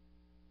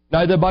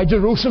 neither by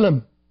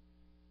Jerusalem,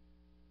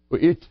 for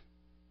it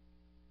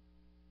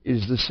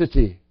is the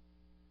city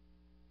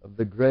of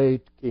the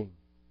great King.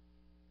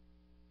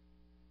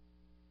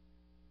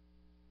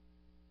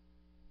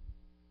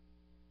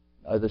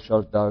 Neither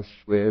shalt thou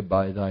swear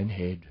by thine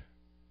head,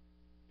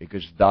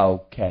 because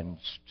thou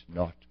canst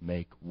not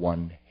make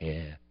one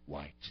hair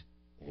white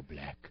or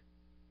black.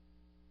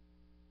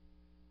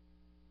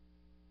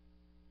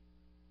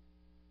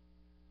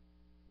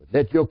 But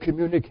let your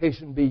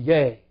communication be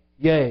yea,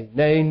 yea,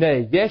 nay,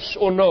 nay, yes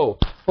or no.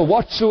 For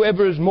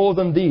whatsoever is more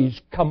than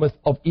these cometh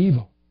of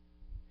evil.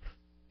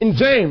 In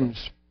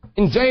James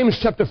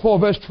chapter 4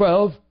 verse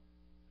 12,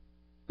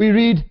 we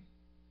read,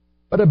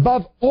 but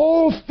above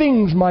all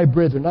things, my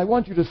brethren, I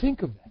want you to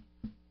think of that.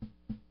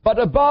 But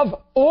above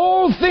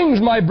all things,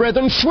 my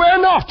brethren,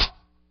 swear not,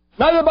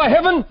 neither by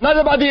heaven,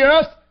 neither by the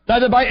earth,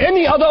 neither by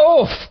any other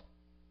oath.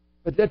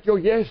 But let your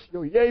yes,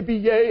 your yea be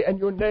yea, and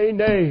your nay,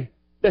 nay,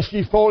 lest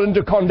ye fall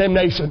into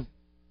condemnation.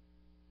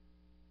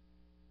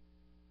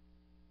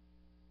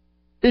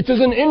 It is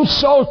an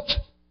insult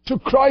to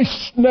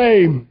Christ's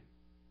name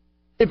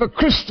if a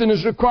Christian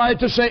is required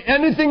to say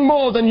anything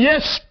more than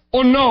yes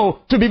or no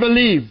to be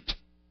believed.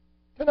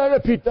 Can I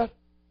repeat that?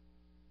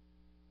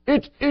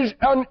 It is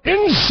an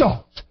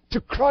insult to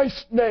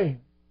Christ's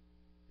name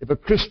if a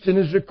Christian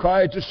is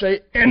required to say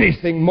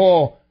anything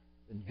more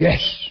than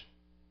yes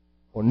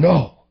or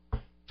no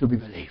to be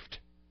believed.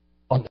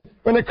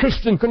 When a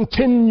Christian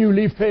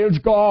continually fails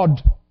God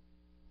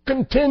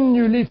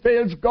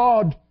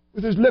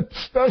with his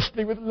lips,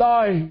 firstly with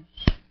lies,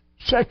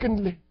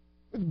 secondly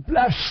with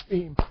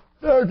blaspheme,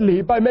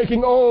 thirdly by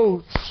making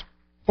oaths,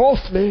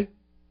 fourthly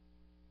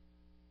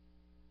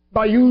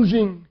by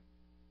using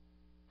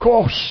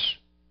coarse,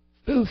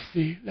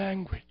 filthy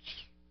language.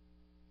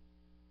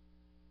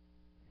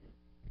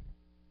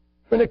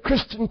 When a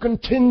Christian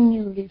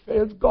continually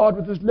fails God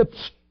with his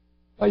lips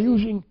by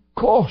using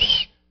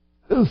coarse,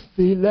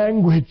 filthy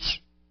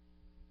language,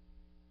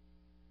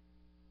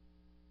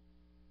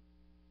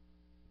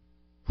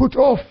 put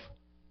off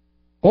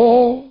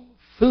all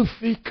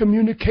filthy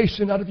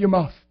communication out of your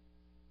mouth.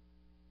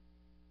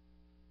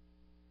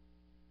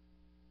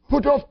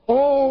 Put off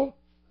all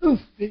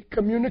filthy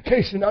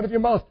communication out of your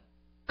mouth.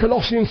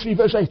 Colossians 3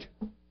 verse 8.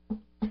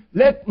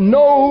 Let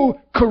no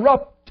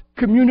corrupt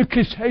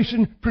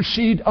communication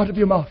proceed out of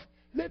your mouth.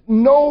 Let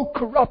no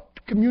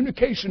corrupt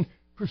communication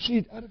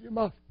proceed out of your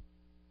mouth.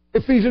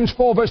 Ephesians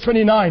 4 verse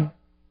 29.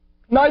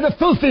 Neither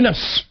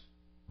filthiness,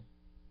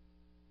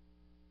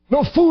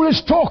 nor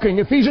foolish talking.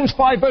 Ephesians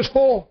 5 verse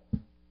 4.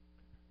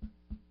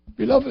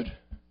 Beloved,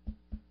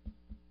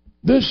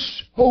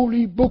 this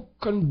holy book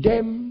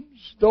condemns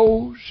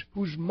those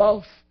whose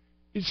mouth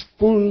is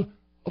full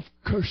of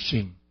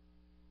cursing.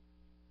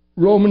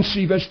 Romans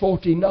 3 verse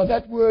 14. Now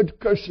that word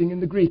cursing in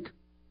the Greek,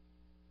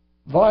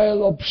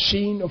 vile,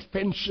 obscene,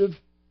 offensive,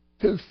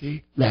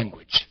 filthy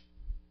language.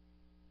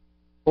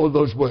 All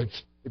those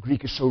words. The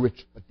Greek is so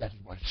rich, but that is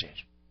what it says.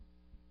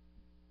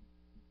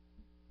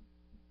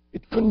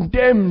 It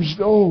condemns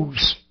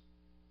those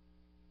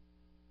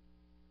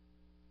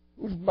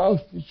whose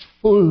mouth is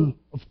full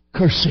of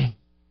cursing.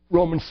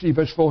 Romans 3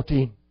 verse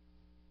 14.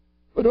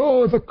 But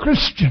if a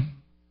Christian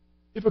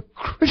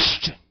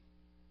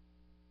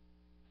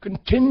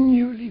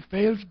continually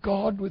fails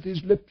God with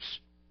his lips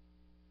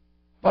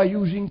by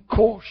using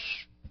coarse,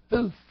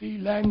 filthy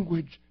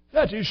language,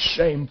 that is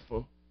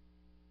shameful.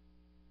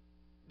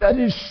 That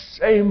is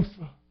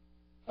shameful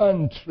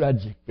and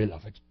tragic,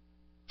 beloved.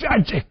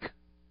 Tragic.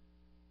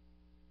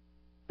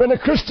 When a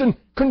Christian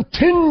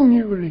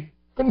continually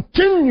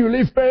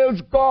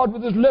fails God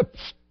with his lips,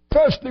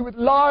 firstly with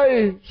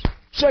lies,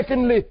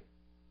 secondly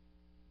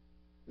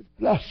with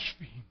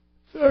blasphemy,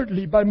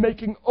 thirdly by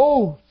making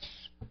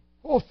oaths,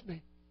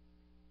 fourthly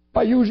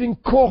by using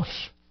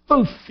coarse,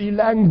 filthy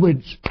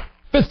language,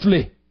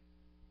 fifthly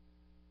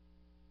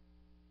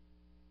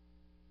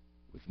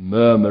with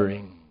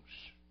murmurings.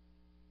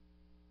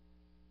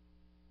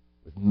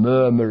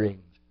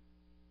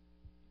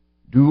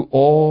 Do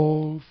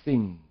all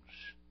things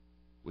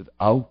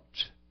without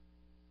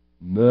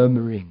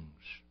murmurings.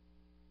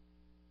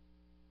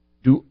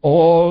 Do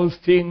all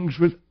things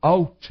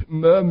without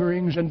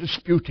murmurings and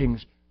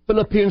disputings.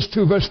 Philippians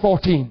 2 verse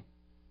 14.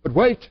 But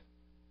wait,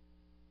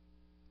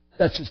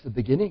 that's just the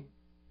beginning.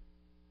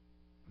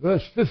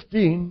 Verse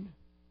 15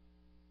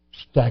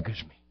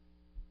 staggers me.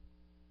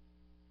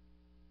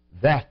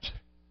 That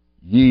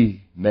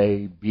ye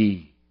may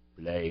be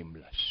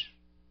blameless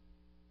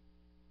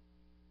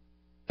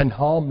and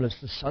harmless,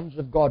 the sons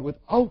of God,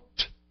 without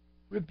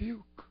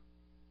rebuke,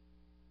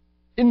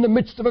 in the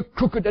midst of a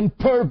crooked and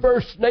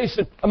perverse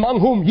nation, among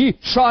whom ye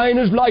shine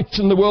as lights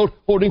in the world,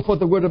 holding forth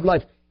the word of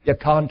life. You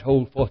can't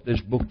hold forth this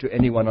book to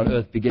anyone on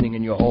earth, beginning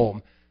in your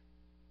home,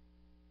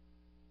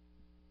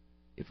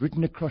 if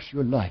written across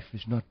your life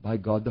is not by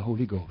God the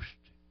Holy Ghost.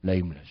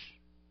 Blameless,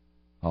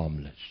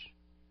 harmless,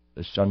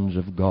 the sons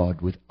of God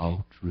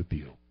without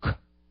rebuke,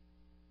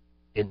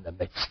 in the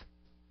midst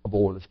of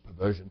all this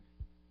perversion.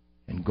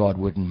 And God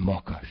wouldn't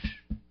mock us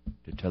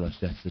to tell us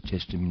that's the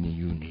testimony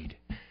you need.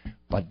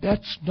 But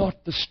that's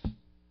not the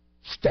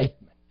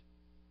statement.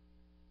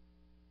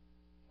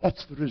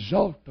 That's the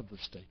result of the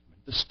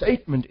statement. The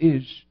statement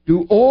is,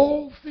 do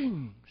all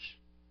things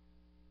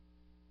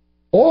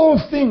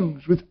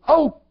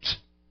without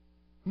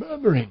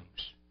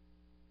murmurings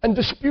and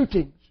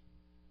disputings.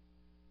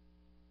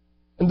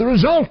 And the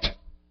result,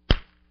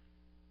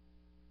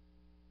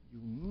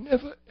 you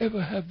never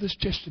ever have this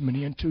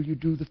testimony until you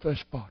do the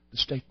first part, the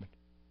statement.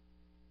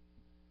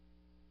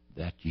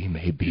 That ye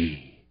may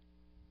be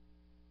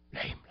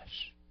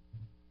blameless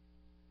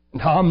and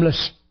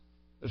harmless,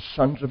 the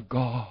sons of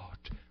God,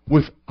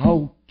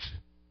 without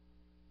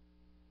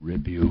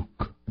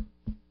rebuke.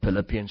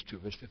 Philippians 2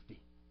 verse 15.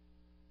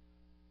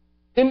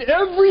 In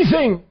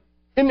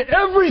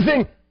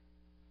everything,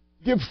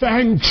 give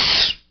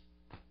thanks.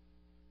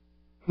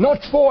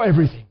 Not for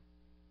everything.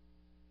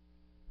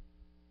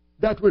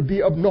 that would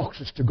be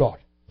obnoxious to God.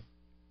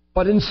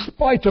 But in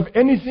spite of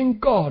anything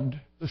God,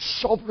 the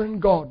sovereign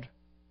God,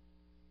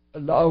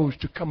 allows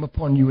to come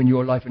upon you in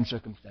your life and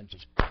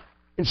circumstances,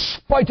 in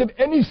spite of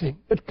anything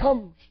that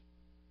comes,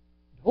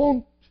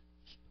 don't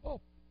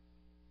stop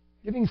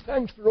giving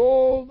thanks for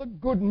all the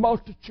good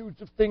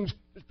multitudes of things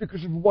just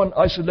because of one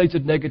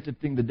isolated negative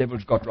thing the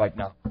devil's got right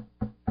now.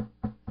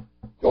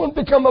 Don't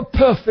become a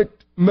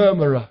perfect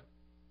murmurer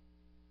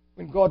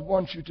when God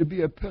wants you to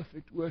be a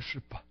perfect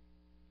worshiper.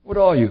 What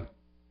are you?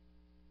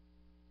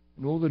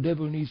 And all the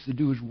devil needs to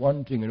do is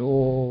one thing, and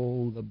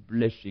all the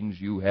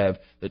blessings you have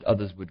that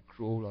others would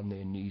crawl on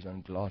their knees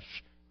on glass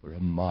for a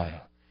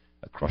mile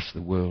across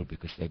the world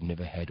because they've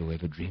never had or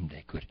ever dreamed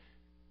they could.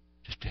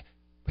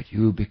 But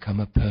you become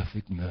a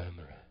perfect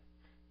murmurer.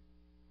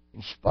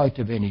 In spite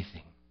of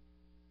anything,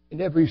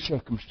 in every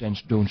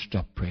circumstance, don't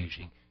stop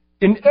praising.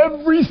 In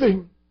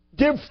everything,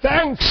 give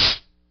thanks,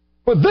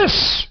 for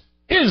this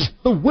is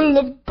the will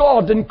of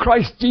God in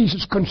Christ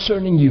Jesus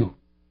concerning you.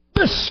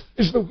 This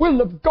is the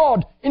will of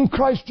God in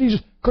Christ Jesus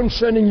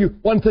concerning you.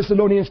 1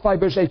 Thessalonians 5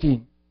 verse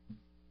 18.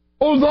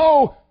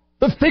 Although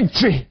the fig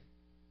tree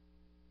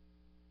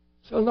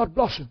shall not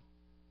blossom,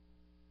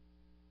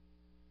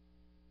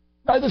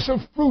 neither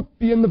shall fruit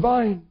be in the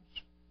vines,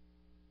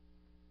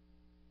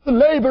 the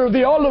labor of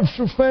the olive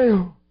shall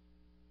fail,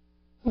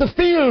 the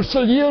field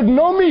shall yield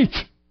no meat,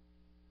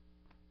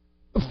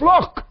 the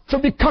flock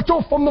shall be cut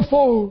off from the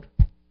fold,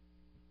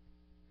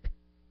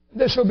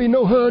 and there shall be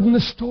no herd in the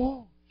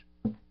stalls.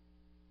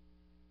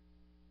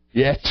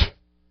 Yet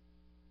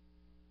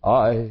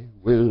I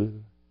will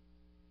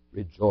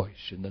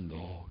rejoice in the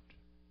Lord.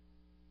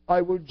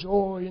 I will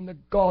joy in the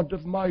God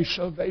of my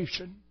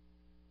salvation.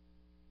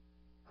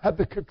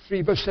 Habakkuk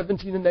 3 verse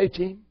 17 and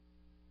 18.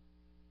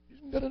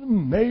 Isn't that an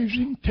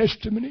amazing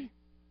testimony?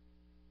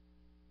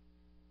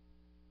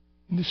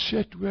 In the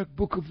set work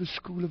book of the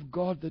School of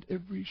God, that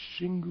every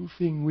single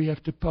thing we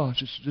have to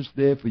pass is just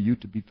there for you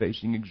to be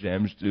facing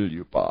exams till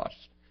you pass.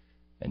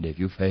 And if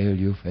you fail,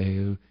 you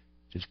fail.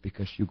 Just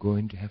because you're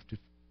going to have to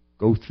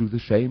go through the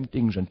same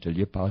things until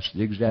you pass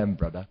the exam,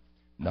 brother.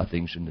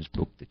 Nothing's in this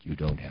book that you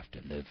don't have to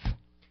live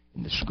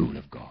in the school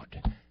of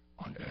God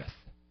on earth.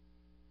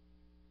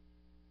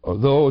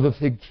 Although the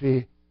fig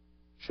tree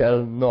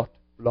shall not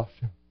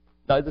blossom,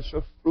 neither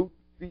shall fruit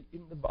be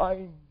in the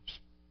vines,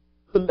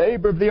 the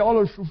labor of the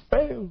olive shall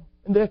fail,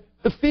 and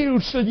the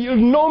field shall yield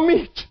no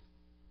meat.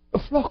 The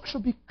flock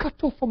shall be cut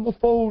off from the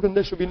fold, and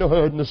there shall be no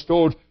herd in the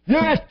stalls.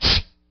 Yet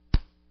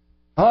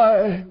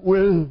I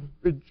will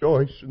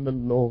rejoice in the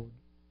Lord.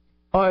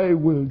 I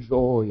will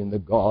joy in the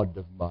God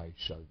of my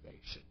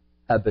salvation.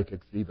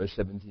 Habakkuk 3 verse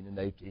 17 and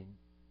 18.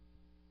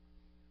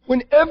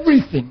 When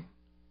everything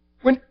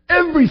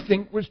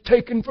was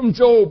taken from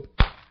Job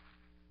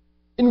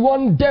in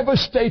one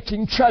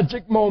devastating,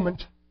 tragic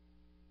moment,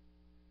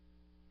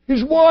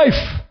 his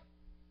wife,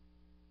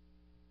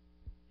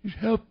 his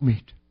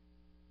helpmeet,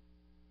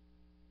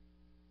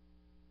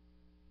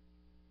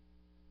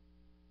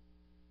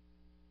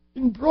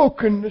 in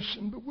brokenness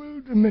and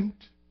bewilderment,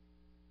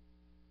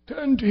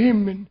 turned to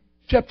him in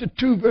chapter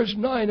 2 verse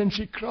 9, and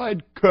she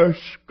cried,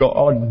 "Curse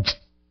God!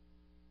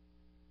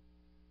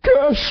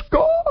 Curse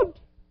God!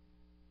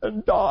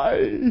 And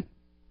die!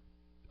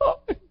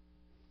 Die!"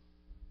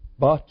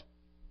 But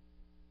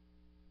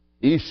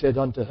he said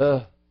unto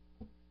her,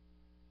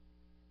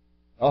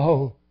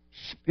 "Thou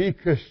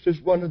speakest as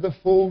one of the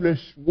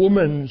foolish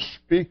women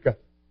speaketh."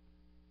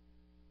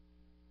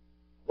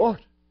 What?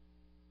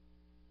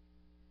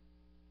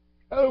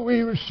 Shall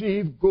we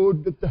receive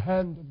good at the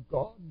hand of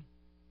God?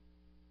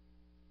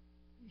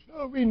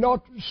 Shall we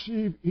not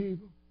receive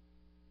evil?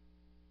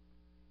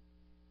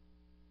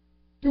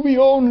 Do we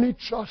only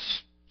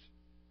trust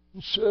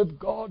and serve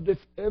God if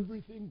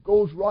everything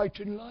goes right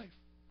in life?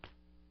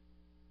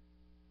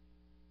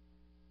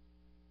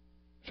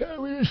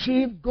 Shall we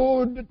receive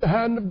good at the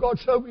hand of God?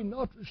 Shall we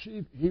not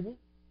receive evil?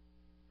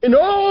 In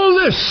all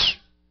this,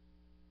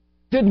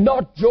 did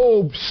not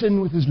Job sin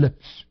with his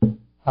lips?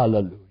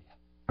 Hallelujah.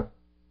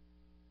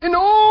 In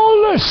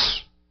all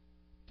this,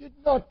 did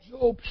not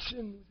Job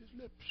sin with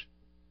his lips?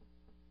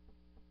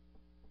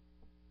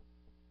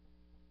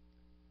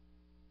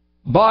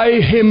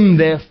 By him,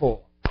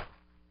 therefore,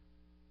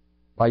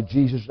 by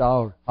Jesus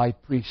our high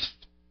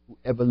priest, who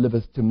ever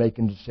liveth to make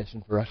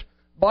intercession for us,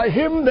 by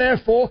him,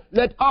 therefore,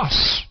 let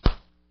us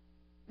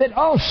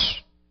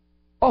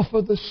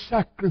offer the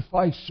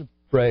sacrifice of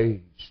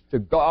praise to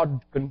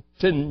God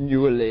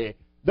continually.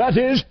 That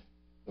is,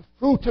 the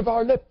fruit of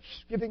our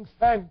lips, giving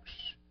thanks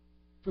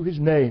to his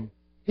name.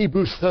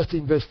 Hebrews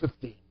 13 verse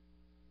 15.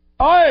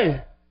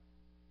 I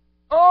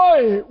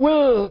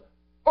will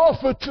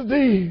offer to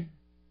thee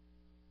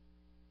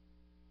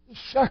the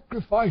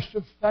sacrifice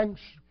of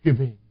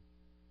thanksgiving.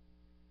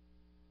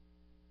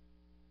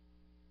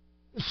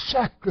 The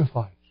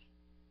sacrifice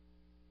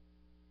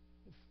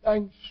of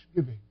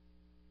thanksgiving.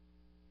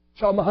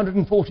 Psalm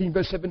 114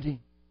 verse 17.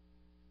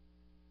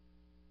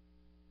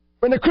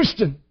 When a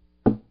Christian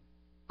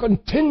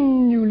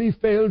continually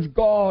fails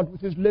God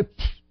with his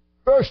lips,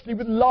 firstly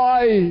with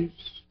lies,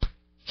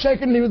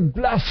 Secondly, with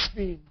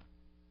blaspheme.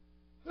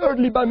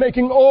 Thirdly, by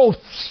making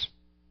oaths.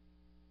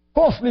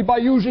 Fourthly, by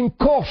using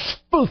coarse,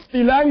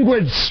 filthy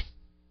language.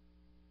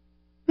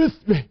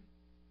 Fifthly,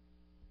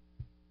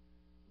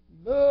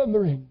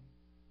 murmuring.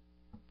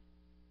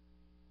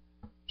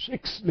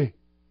 Sixthly,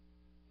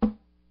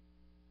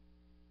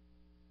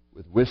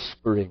 with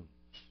whisperings.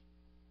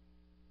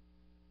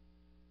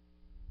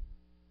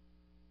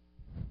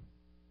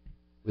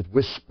 With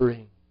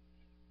whispering.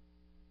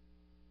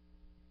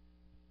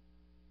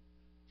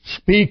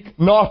 Speak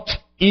not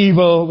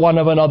evil one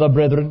of another,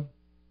 brethren.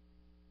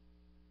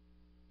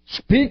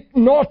 Speak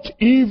not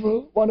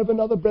evil one of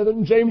another,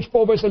 brethren. James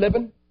 4 verse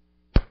 11.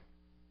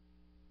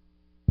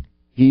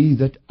 He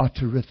that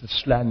uttereth a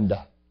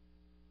slander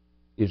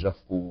is a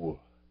fool.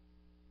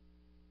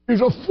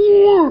 Is a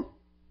fool.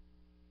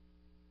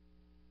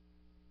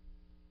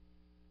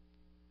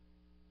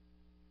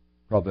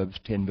 Proverbs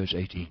 10 verse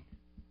 18.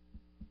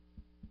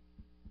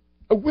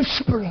 A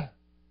whisperer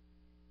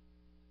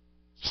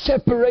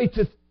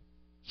separateth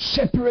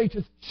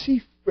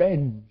chief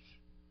friends.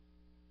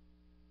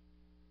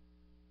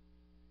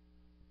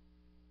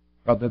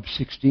 Proverbs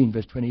 16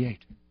 verse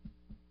 28.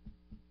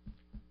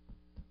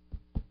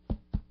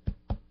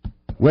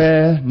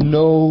 Where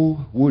no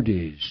wood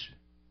is,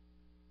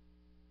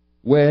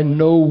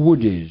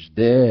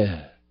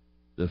 there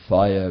the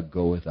fire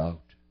goeth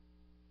out.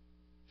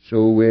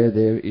 So where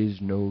there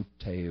is no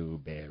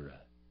talebearer.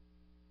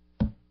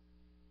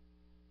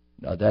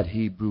 Now that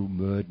Hebrew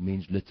word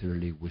means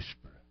literally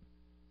whisper.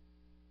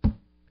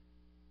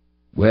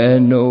 Where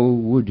no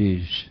wood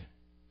is,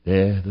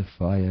 there the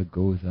fire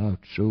goeth out.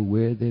 So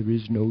where there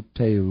is no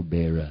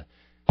talebearer,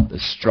 the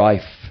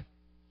strife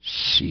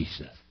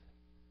ceaseth.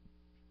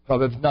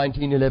 Proverbs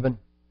 19:11.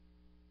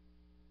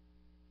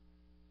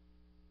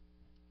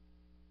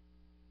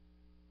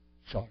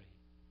 Sorry.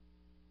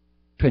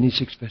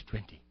 26 verse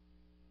 20.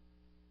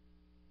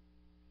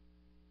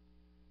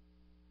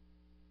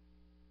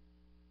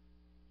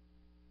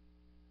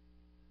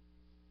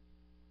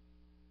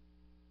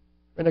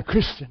 When a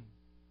Christian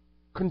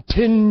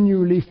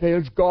continually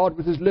fails God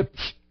with his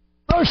lips,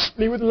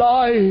 firstly with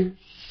lies,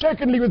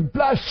 secondly with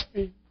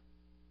blasphemy,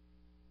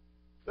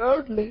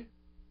 thirdly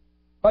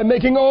by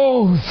making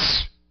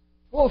oaths,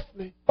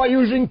 fourthly by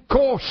using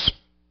coarse,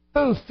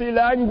 filthy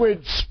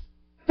language,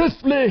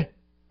 fifthly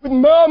with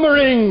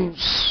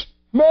murmurings,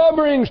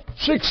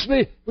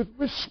 sixthly with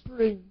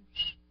whisperings,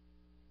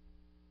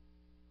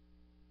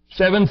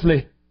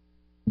 seventhly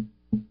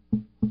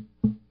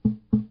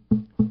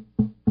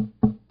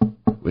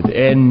with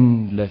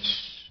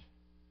endless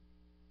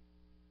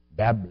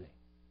babbling.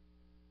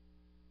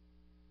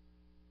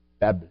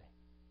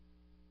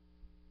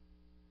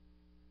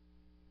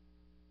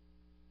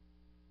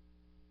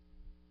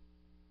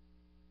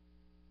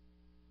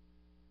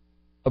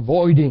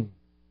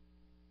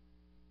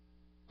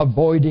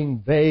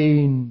 Avoiding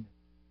vain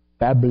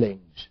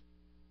babblings.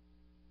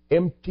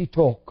 Empty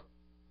talk.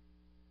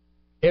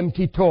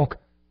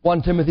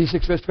 1 Timothy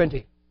 6 verse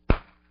 20.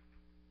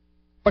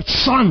 But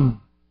shun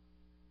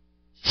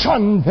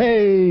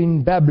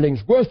vain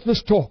babblings,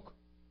 worthless talk,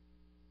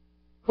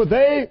 for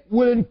they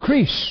will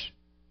increase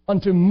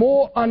unto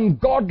more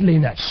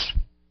ungodliness.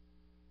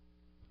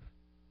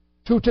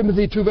 2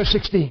 Timothy 2 verse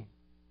 16.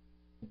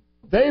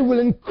 They will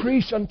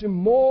increase unto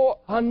more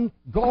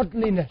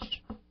ungodliness.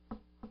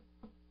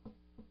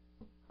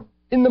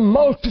 In the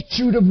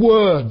multitude of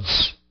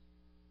words,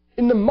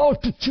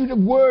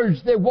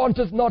 there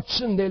wanteth not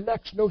sin, there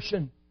lacks no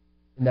sin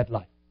in that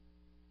life.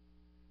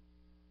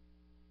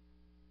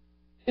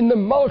 In the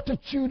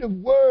multitude of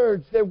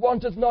words there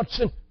wanteth not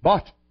sin,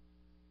 but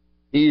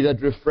he that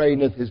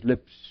refraineth his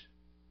lips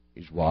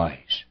is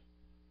wise.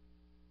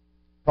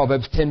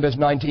 Proverbs 10 verse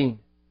 19.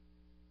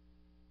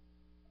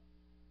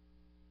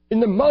 In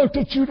the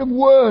multitude of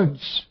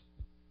words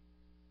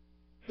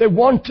there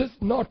wanteth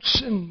not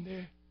sin,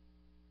 there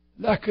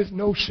lacketh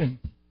no sin.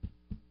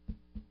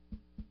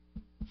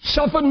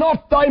 Suffer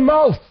not thy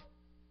mouth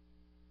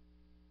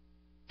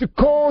to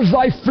cause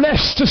thy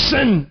flesh to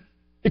sin.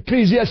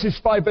 Ecclesiastes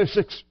 5 verse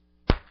 6.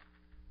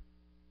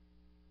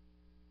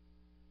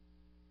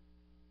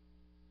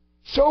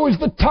 So is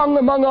the tongue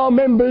among our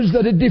members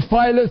that it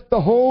defileth the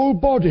whole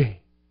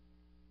body.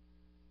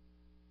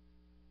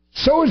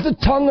 So is the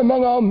tongue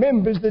among our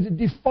members that it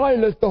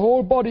defileth the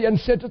whole body and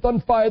setteth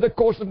on fire the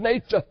course of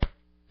nature.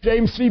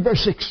 James 3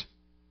 verse 6.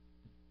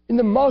 In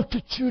the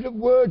multitude of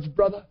words,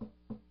 brother,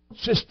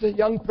 sister,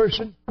 young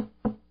person,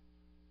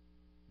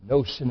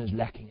 no sin is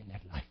lacking in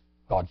that life,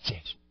 God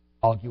says.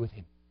 Argue with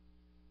him.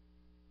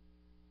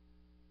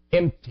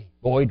 Empty,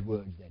 void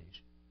words, that is.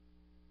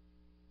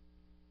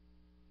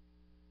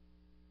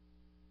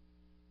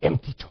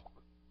 Empty talk.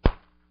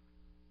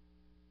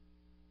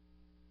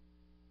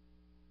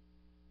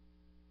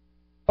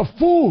 A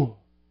fool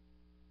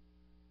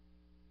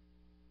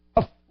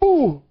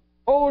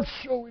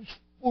also is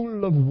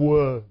full of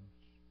words.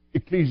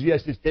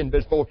 Ecclesiastes 10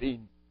 verse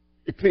 14.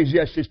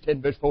 Ecclesiastes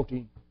 10 verse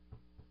 14.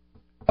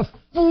 A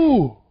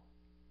fool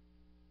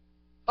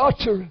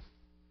uttereth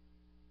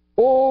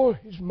all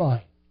his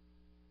mind.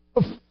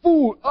 A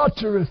fool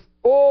uttereth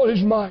all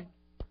his mind.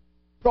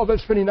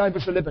 Proverbs 29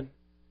 verse 11.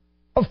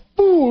 A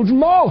fool's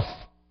mouth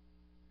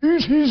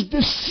is his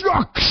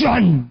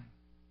destruction.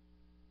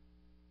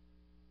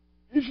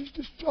 Is his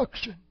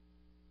destruction.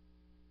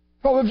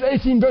 Proverbs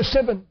 18 verse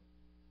 7.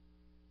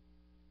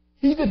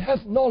 He that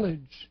hath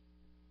knowledge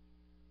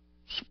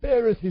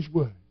spareth his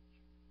words.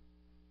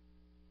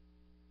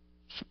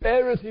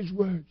 Spareth his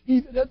words. He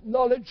that hath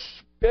knowledge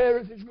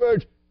spareth his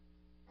words.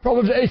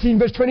 Proverbs 18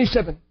 verse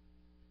 27.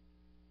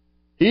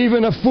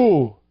 Even a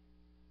fool,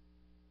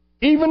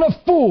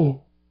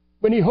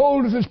 when he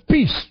holdeth his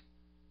peace,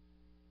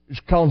 is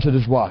counted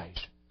as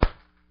wise.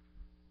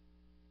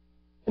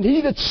 And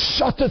he that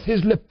shutteth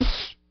his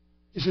lips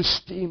is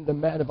esteemed a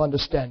man of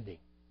understanding.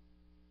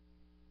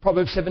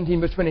 Proverbs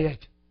 17 verse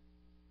 28.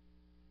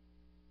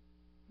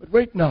 But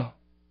wait now.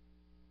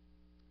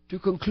 To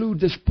conclude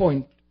this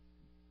point,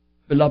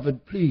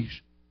 beloved,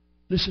 please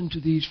listen to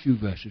these few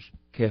verses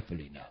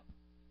carefully now.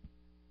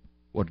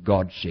 What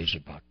God says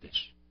about this.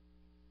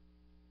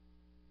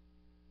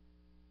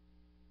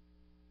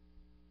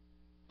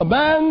 A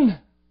man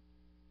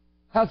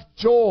hath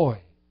joy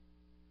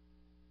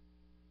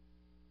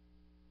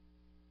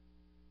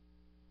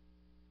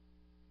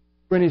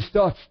when he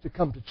starts to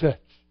come to church,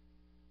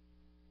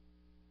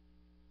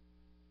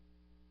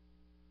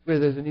 where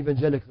there's an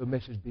evangelical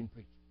message being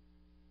preached.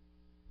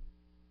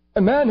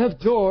 A man hath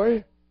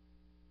joy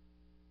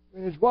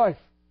when his wife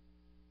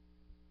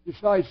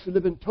decides to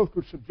live in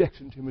total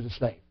subjection to him as a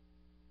slave.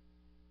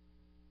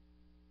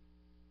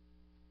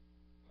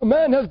 A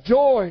man hath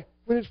joy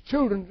when his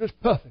children are just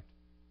perfect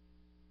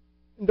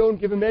and don't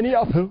give him any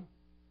uphill.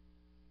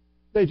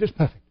 They're just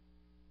perfect.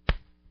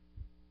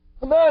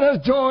 A man has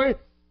joy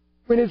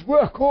when his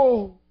work,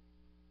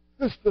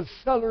 just the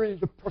salary,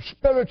 the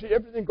prosperity,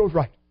 everything goes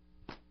right.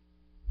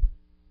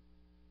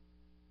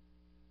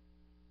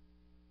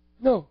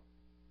 No.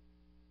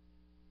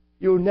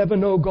 You'll never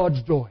know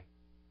God's joy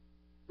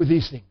with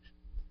these things.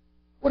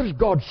 What does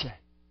God say?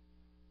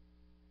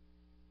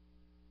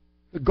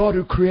 The God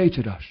who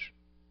created us.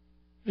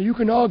 You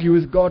can argue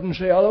with God and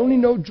say, I'll only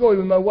know joy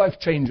when my wife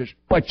changes,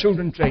 my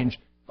children change,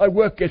 my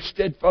work gets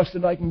steadfast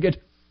and I can get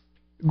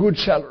a good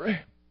salary.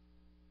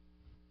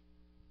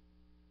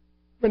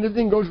 When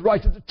everything goes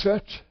right at the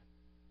church,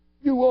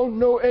 you won't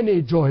know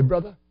any joy,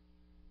 brother.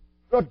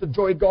 Not the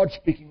joy God's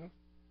speaking of.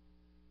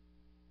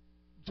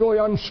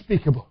 Joy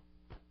unspeakable.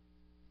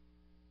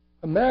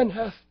 A man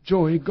hath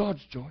joy,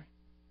 God's joy,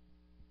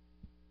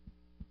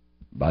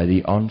 by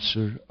the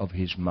answer of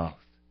his mouth.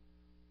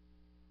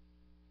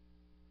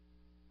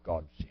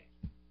 God said.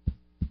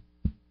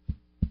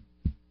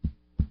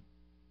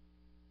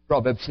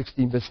 Proverbs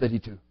 16 verse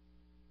 32.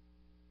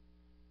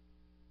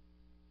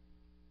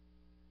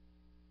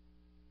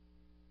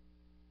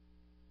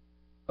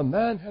 A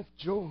man hath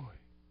joy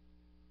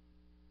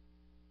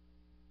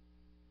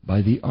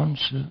by the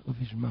answer of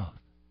his mouth.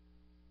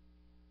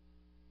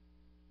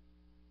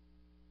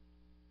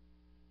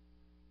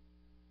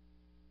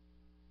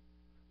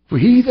 For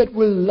he that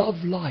will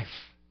love life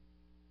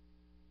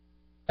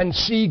and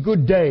see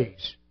good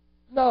days.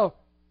 Now,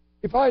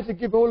 if I had to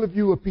give all of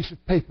you a piece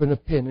of paper and a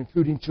pen,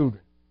 including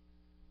children,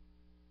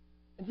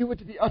 and you were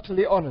to be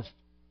utterly honest,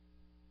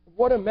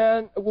 what a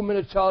man, a woman,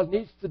 a child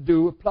needs to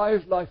do, apply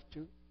his life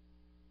to,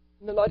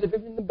 in the light of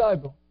everything in the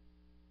Bible,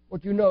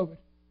 what you know of it,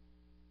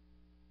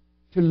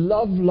 to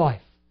love life.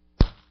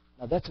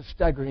 Now that's a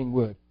staggering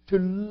word. To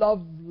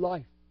love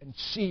life and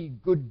see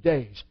good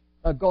days.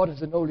 Now God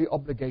has an holy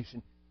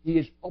obligation. He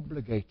is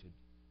obligated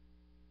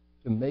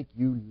to make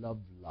you love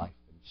life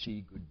and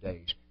see good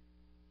days.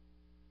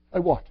 By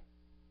what?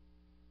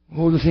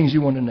 All the things you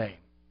want to name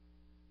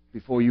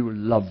before you will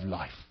love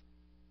life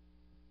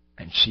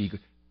and see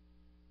good.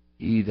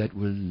 He that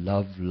will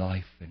love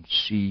life and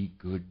see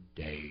good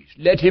days,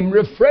 let him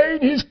refrain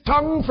his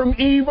tongue from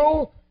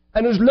evil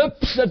and his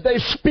lips that they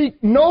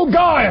speak no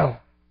guile.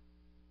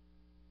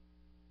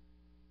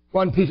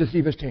 1 Peter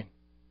 3 verse 10.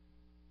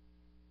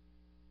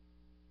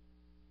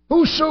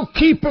 Whoso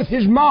keepeth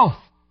his mouth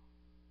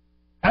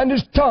and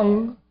his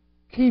tongue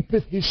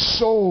keepeth his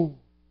soul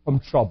from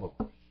trouble.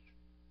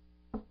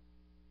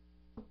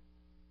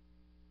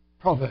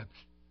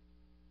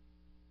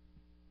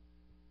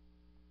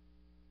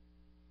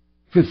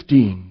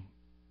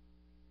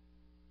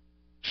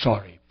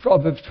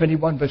 Proverbs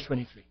 21 verse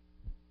 23.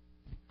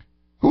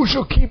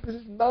 Whoso keepeth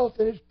his mouth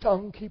and his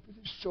tongue keepeth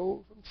his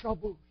soul from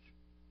troubles.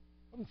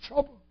 From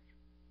troubles.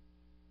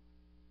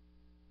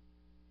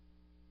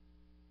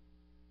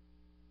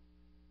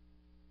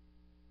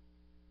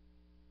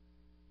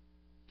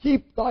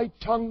 Keep thy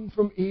tongue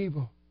from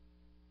evil.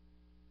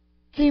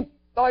 Keep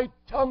thy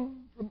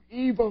tongue from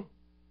evil.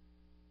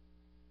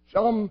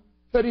 Psalm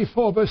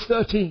 34 verse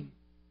 13.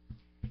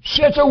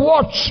 Set a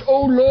watch,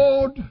 O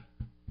Lord,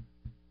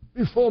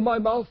 before my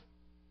mouth.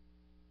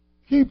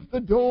 Keep the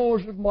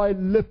doors of my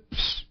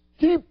lips.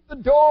 Keep the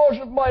doors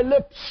of my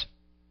lips.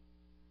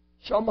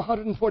 Psalm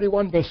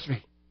 141 verse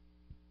 3.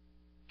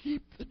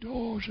 Keep the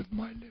doors of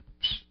my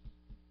lips.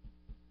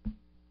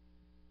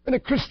 When a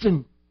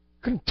Christian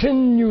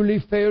continually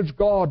fails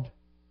God.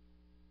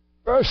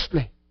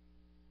 Firstly,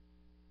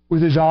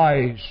 with his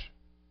eyes.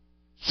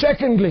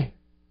 Secondly,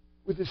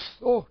 with his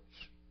thoughts.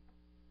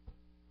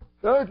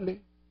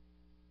 Thirdly,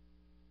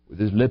 with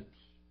his lips.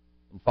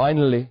 And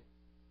finally,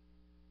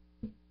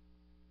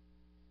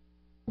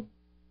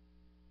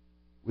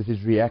 with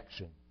his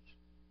reactions.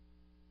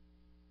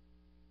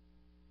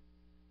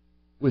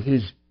 With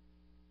his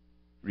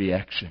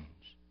reactions.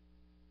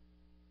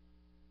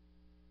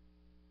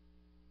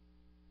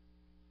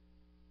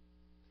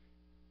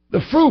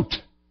 The fruit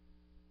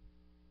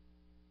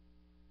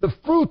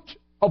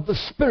of the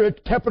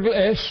Spirit, capital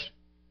S,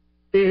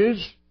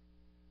 is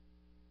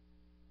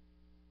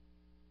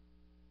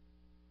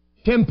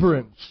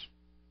temperance.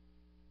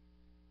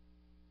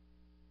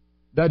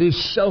 That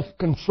is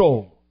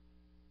self-control.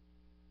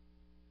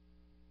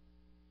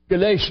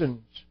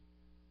 Galatians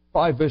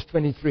 5 verse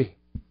 23.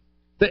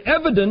 The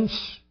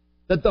evidence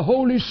that the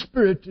Holy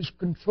Spirit is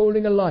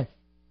controlling a life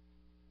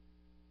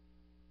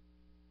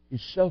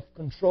is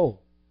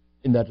self-control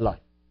in that life.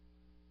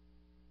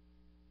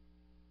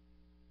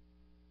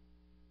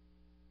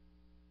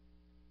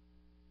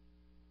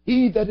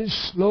 He that is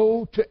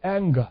slow to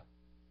anger,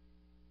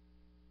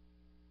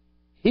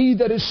 he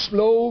that is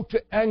slow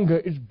to anger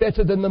is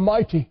better than the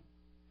mighty,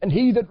 and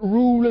he that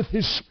ruleth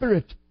his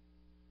spirit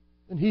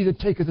than he that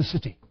taketh a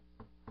city.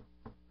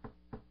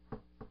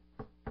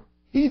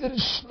 He that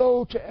is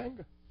slow to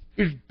anger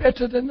is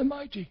better than the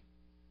mighty.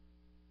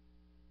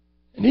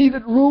 And he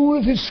that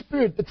ruleth his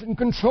spirit, that's in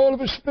control of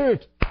his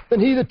spirit, than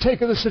he that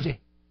taketh a city.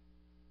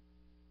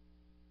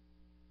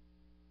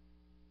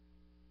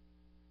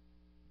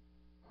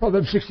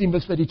 Proverbs 16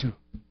 verse 32.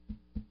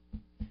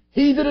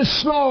 He that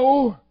is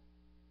slow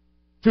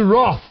to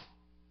wrath,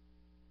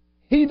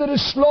 he that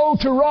is slow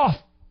to wrath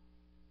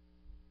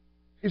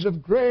is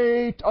of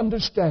great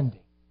understanding.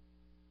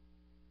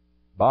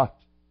 But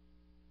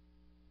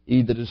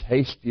he that is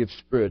hasty of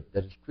spirit,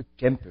 that is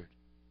quick-tempered,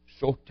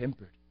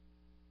 short-tempered,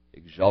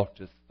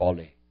 exalteth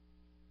folly.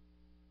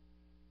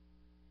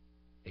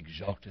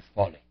 Exalteth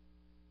folly.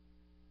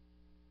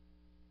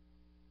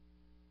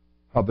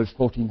 Proverbs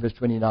 14 verse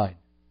 29.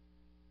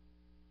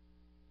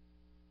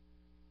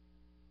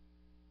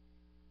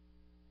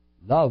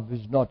 Love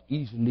is not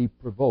easily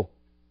provoked.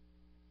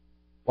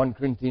 1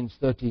 Corinthians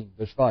 13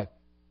 verse 5.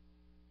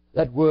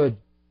 That word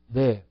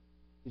there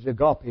is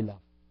agape love.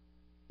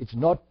 It's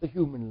not the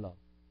human love.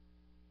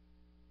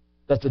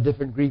 That's a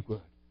different Greek word.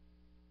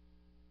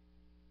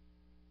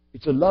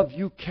 It's a love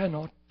you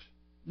cannot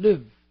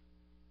live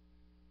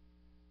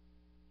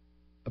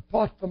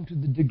apart from to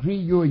the degree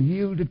you are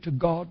yielded to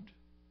God,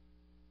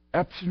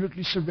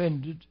 absolutely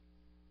surrendered,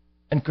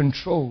 and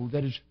controlled.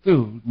 That is,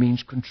 filled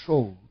means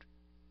controlled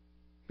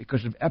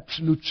because of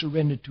absolute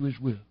surrender to His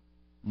will.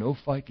 No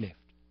fight left.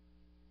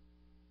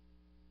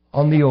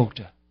 On the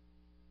altar,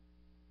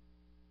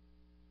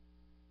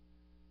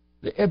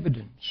 the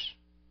evidence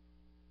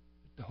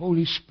that the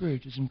Holy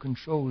Spirit is in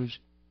control is,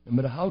 no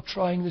matter how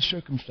trying the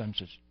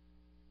circumstances,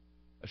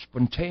 a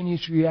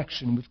spontaneous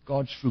reaction with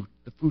God's fruit,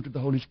 the fruit of the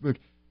Holy Spirit.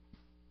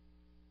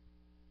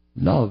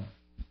 Love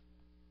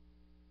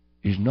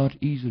is not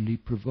easily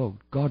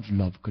provoked. God's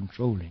love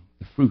controlling.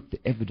 The fruit, the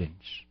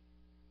evidence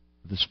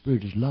of the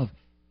Spirit is love.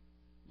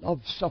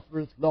 Love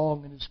suffereth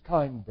long and is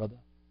kind, brother.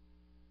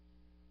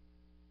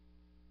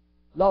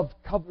 Love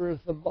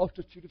covereth a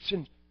multitude of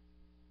sins.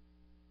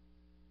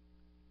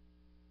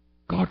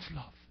 God's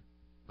love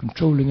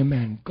controlling a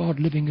man. God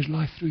living His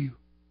life through you.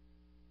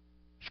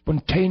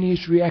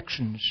 Spontaneous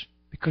reactions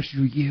because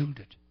you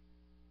yielded.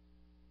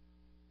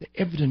 The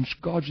evidence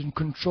God's in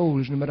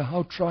control is, no matter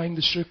how trying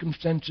the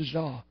circumstances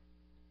are,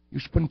 you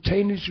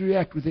spontaneously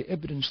react with the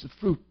evidence, the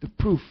fruit, the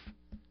proof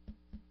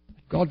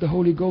that God the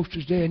Holy Ghost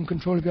is there in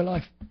control of your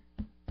life.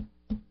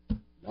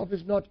 Love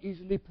is not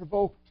easily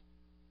provoked.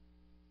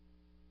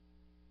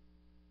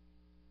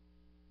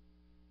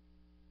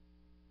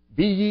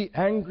 Be ye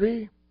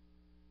angry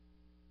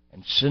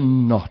and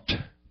sin not.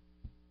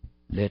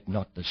 Let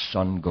not the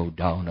sun go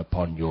down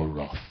upon your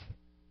wrath.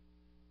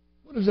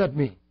 What does that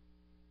mean?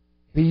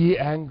 Be ye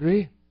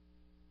angry.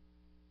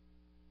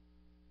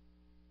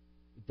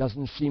 It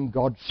doesn't seem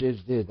God says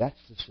there, that's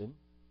the sin.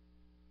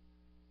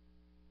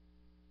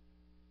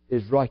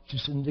 There's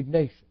righteous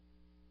indignation.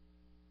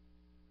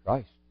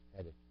 Christ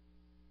had it.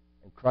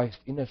 And Christ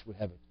in us will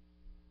have it.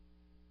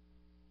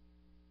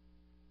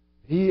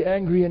 Be ye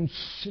angry and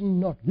sin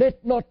not.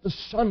 Let not the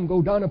sun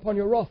go down upon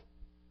your wrath.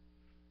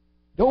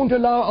 Don't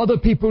allow other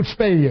people's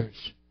failures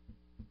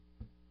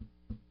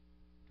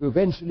to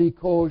eventually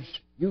cause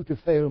you to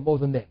fail more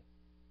than them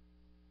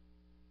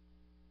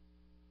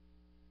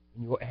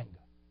in your anger.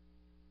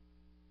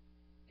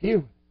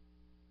 Here,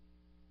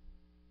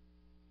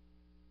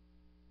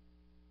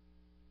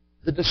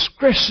 the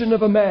discretion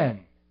of a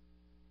man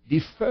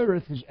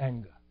deferreth his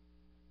anger,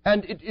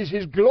 and it is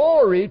his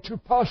glory to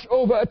pass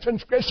over a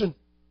transgression.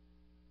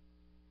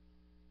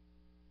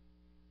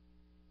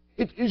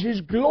 It is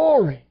his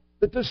glory.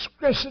 The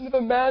discretion of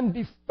a man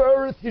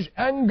deferreth his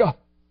anger,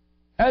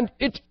 And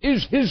it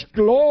is His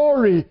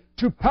glory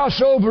to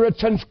pass over a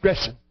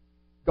transgression,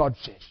 God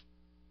says.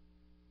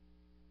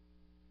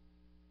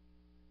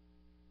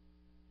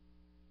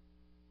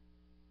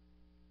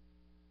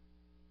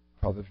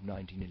 Proverbs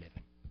 19:11.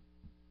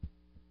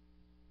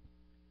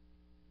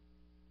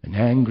 An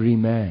angry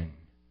man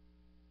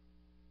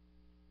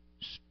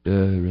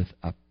stirreth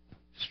up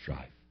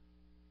strife,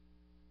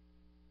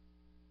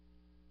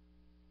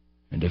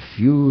 and a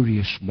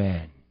furious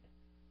man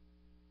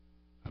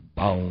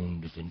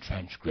aboundeth in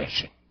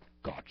transgression,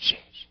 God says.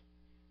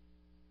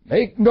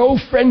 Make no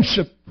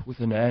friendship with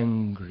an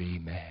angry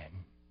man,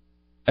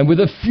 and with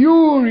a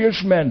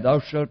furious man thou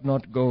shalt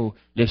not go,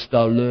 lest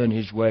thou learn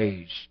his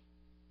ways,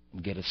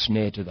 and get a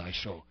snare to thy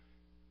soul,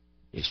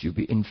 lest you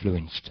be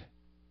influenced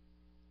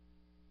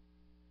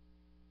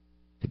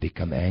to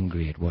become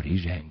angry at what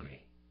he's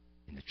angry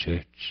in the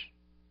church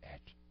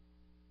at,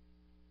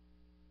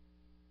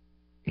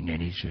 in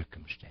any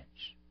circumstance.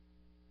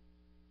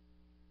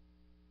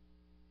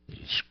 The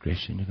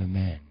discretion of a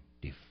man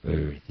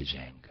deferreth his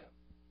anger,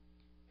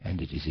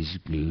 and it is his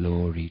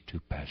glory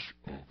to pass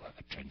over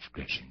a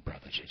transgression,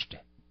 brother, sister.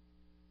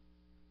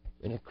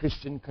 When a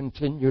Christian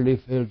continually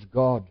fails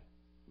God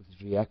with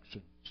his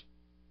reactions,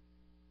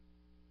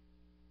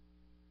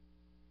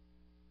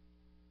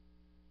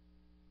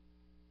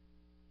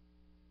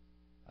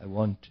 I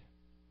want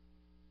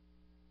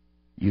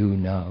you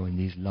now in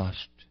these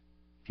last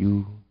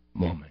few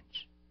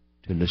moments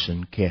to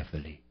listen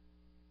carefully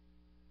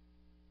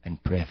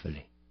and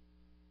prayerfully,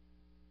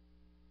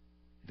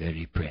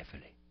 very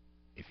prayerfully,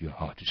 if your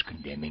heart is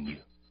condemning you.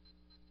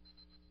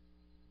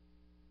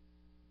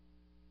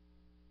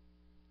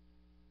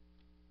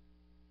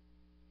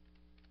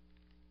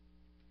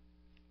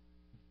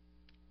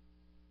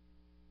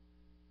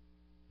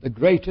 The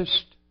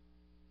greatest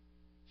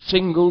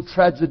single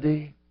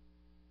tragedy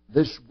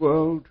this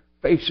world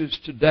faces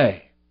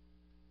today,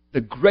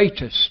 the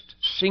greatest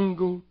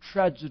single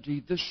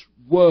tragedy this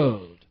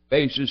world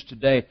faces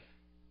today,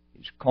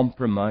 is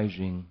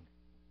compromising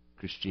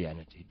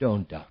Christianity.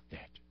 Don't doubt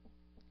that.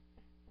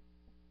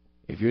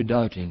 If you're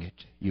doubting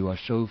it, you are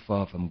so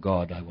far from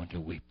God, I want to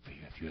weep for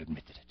you if you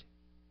admitted it.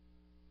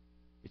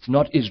 It's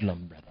not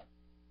Islam, brother.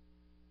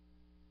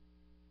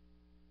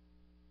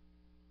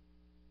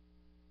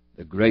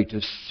 The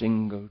greatest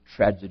single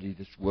tragedy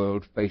this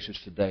world faces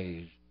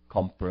today is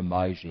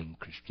compromising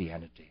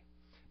Christianity.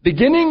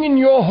 Beginning in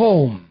your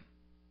home,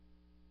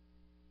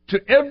 to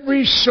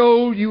every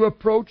soul you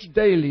approach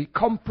daily,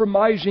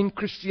 compromising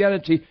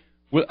Christianity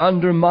will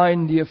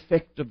undermine the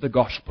effect of the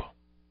gospel.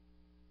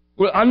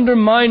 Will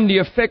undermine the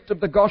effect of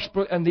the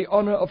gospel and the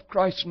honor of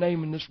Christ's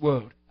name in this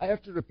world. I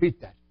have to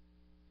repeat that.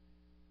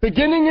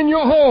 Beginning in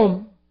your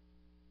home,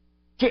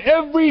 to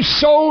every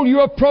soul you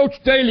approach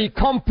daily,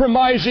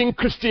 compromising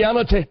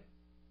Christianity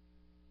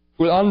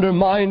will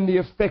undermine the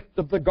effect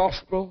of the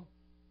gospel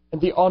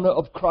and the honor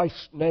of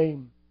Christ's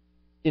name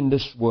in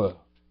this world.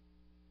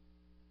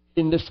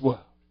 In this world.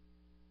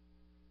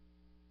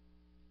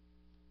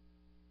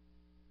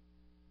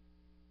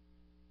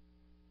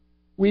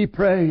 We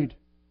prayed,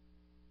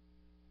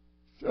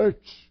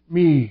 search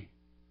me,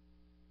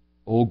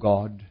 O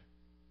God.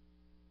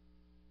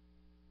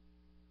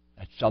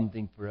 That's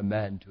something for a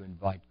man to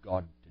invite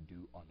God to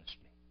do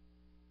honestly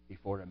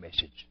before a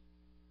message.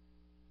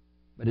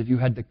 But if you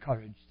had the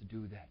courage to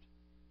do that,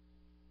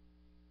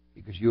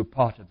 because you're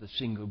part of the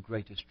single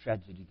greatest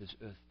tragedy this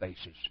earth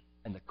faces,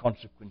 and the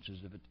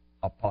consequences of it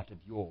are part of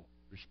your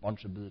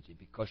responsibility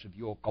because of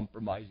your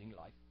compromising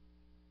life.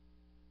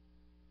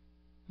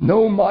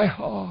 Know my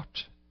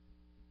heart.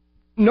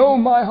 Know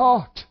my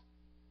heart.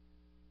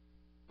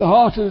 The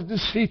heart is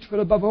deceitful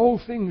above all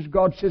things,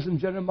 God says in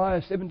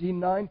Jeremiah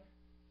 17:9.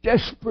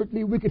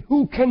 Desperately wicked.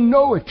 Who can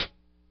know it?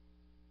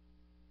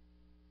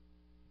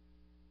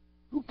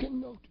 Who can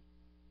know it?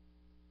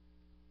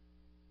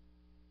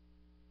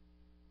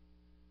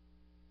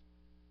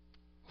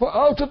 For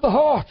out of the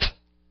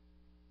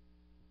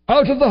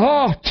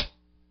heart,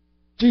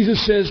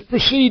 Jesus says,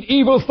 proceed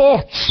evil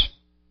thoughts,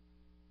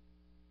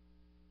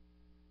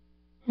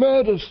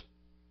 murders,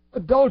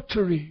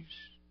 adulteries,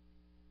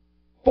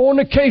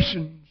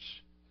 fornications,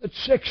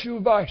 that's sexual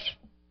vice,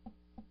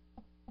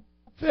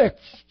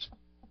 thefts,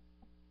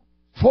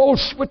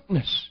 false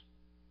witness,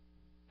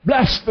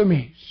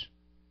 blasphemies.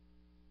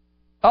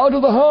 Out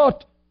of the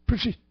heart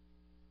proceed.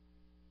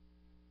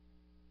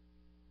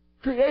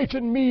 Create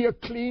in me a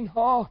clean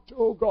heart,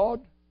 O God.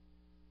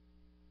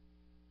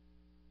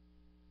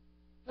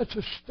 That's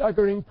a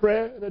staggering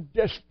prayer and a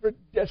desperate,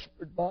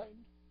 desperate mind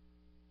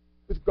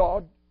with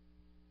God.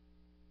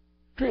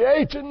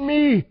 Create in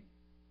me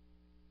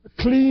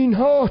a clean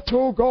heart,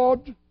 O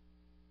God.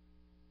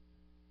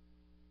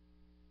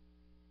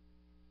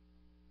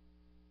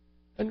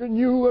 And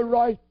renew a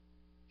right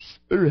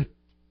spirit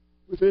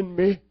within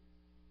me.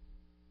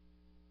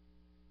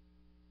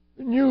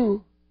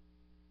 Renew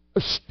a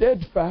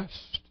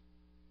steadfast,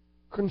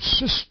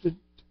 consistent,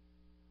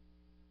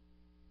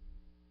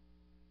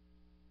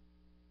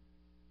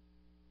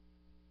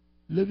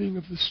 living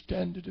of the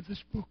standard of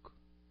this book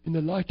in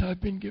the light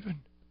I've been given.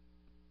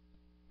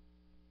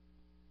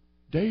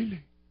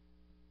 daily.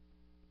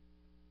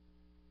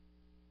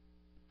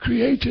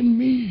 Create in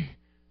me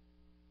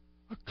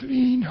a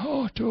clean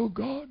heart, O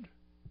God.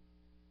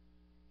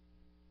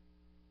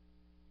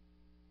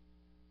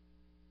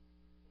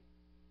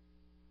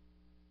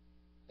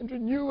 And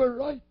renew a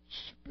right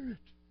spirit.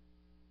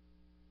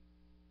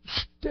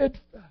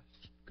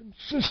 Steadfast,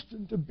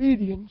 consistent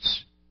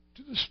obedience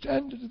to the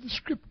standard of the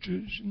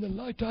Scriptures in the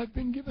light I've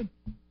been given.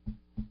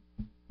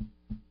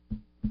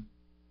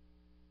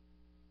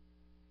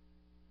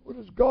 Or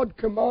does God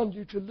command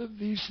you to live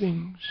these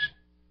things,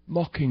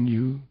 mocking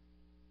you,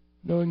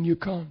 knowing you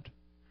can't?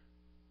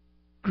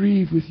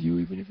 Grieve with you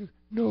even if you...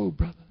 No,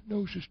 brother,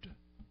 no, sister.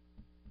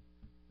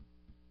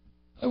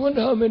 I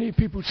wonder how many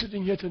people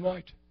sitting here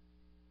tonight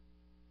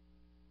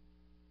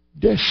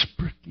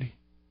desperately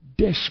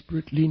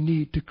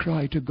need to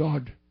cry to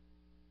God.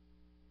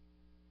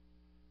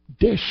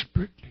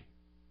 Desperately.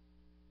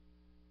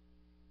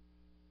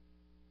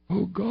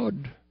 Oh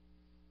God,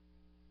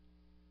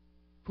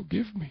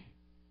 forgive me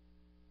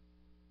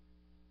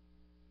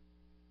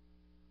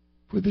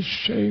for this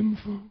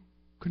shameful,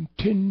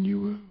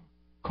 continual,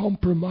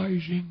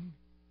 compromising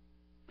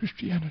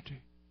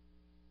Christianity.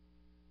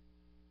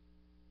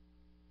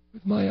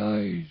 With my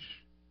eyes,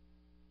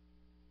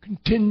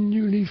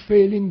 continually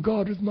failing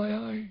God with my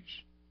eyes.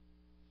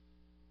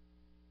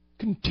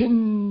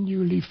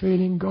 Continually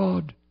failing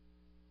God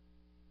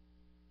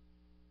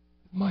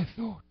with my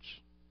thoughts.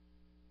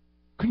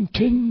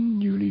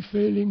 Continually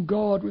failing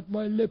God with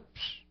my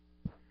lips.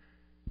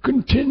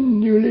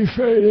 Continually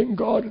failing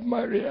God with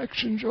my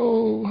reactions.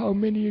 Oh, how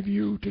many of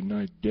you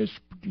tonight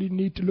desperately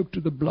need to look to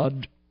the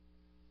blood.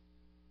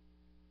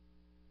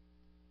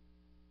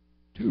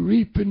 To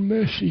reap in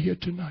mercy here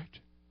tonight.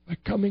 By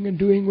coming and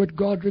doing what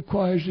God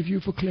requires of you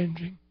for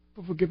cleansing,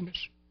 for forgiveness.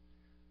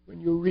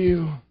 When you're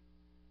real,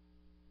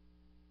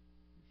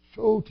 you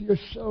sow to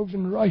yourselves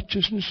in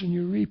righteousness and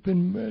you reap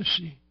in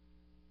mercy.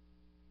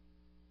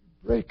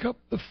 Break up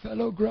the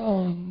fallow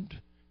ground,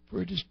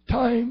 for it is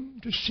time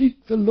to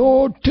seek the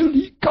Lord till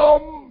He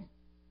come.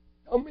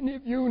 How many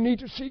of you need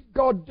to seek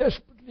God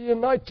desperately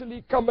tonight till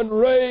He come and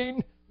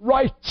rain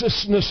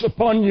righteousness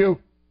upon you?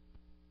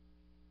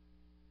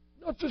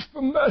 Not just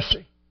for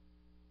mercy.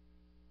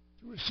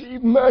 To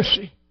receive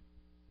mercy,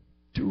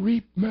 to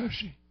reap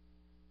mercy,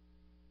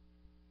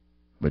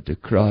 but to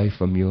cry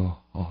from your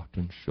heart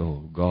and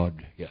soul,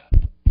 God, here,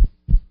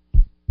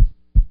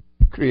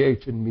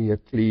 create in me a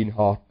clean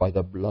heart by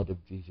the blood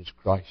of Jesus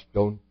Christ.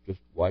 Don't just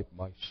wipe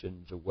my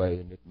sins away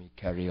and let me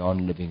carry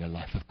on living a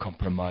life of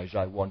compromise.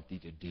 I want Thee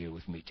to deal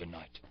with me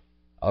tonight.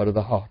 Out of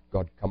the heart,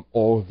 God, come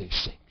all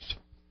these things.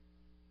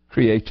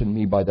 Create in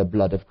me by the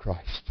blood of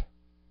Christ.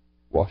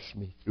 Wash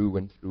me through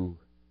and through.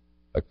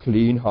 A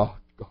clean heart.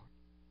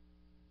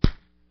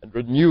 And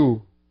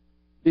renew,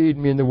 lead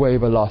me in the way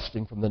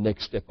everlasting from the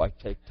next step I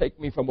take. Take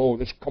me from all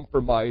this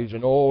compromise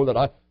and all that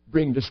I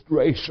bring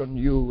disgrace on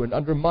you and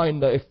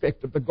undermine the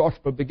effect of the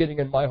gospel beginning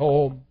in my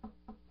home,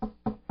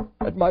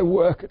 at my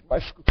work, at my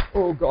school.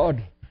 Oh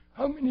God,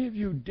 how many of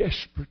you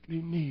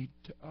desperately need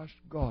to ask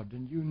God,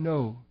 and you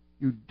know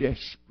you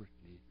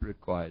desperately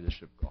require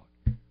this of God.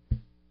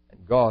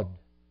 And God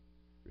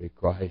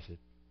requires it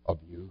of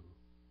you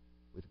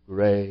with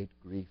great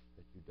grief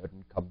that you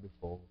didn't come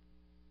before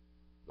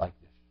like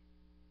this.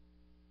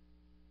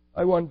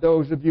 I want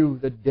those of you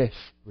that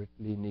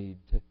desperately need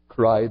to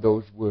cry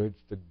those words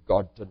to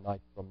God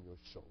tonight from your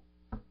soul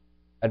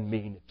and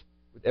mean it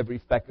with every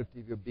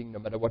faculty of your being, no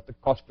matter what the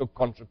cost or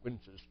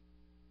consequences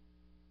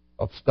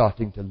of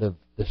starting to live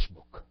this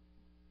book.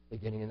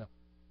 Beginning in,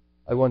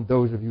 I want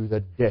those of you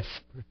that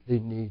desperately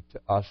need to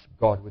ask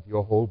God with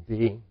your whole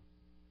being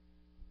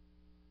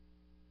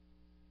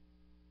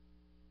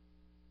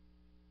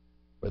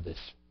for this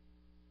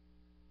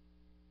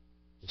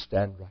to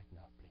stand right now.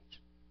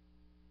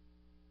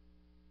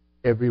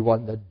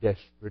 Everyone that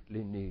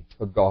desperately needs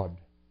for God,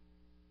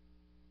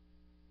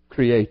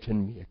 create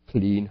in me a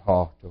clean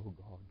heart, O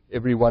God.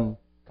 Everyone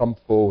come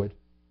forward.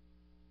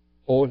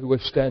 All who are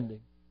standing,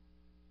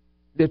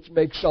 let's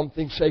make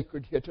something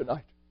sacred here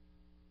tonight.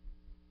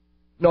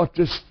 Not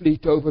just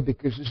fleet over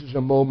because this is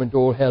a moment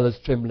all hell is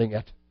trembling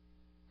at.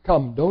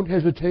 Come, don't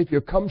hesitate here.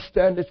 Come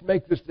stand, let's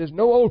make this. There's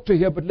no altar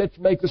here, but let's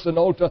make this an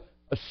altar,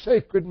 a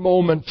sacred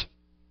moment.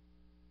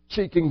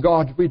 Seeking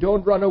God. We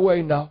don't run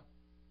away now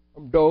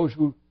from those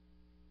who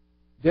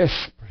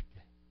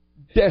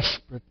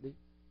desperately.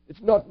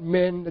 It's not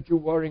men that you're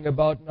worrying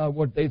about now,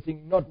 what they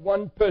think. Not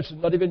one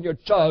person, not even your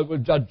child, will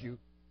judge you.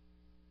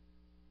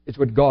 It's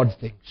what God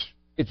thinks.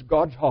 It's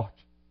God's heart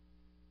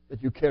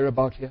that you care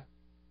about here.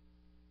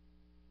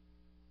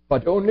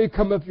 But only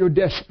come if you're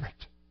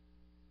desperate.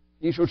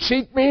 Ye shall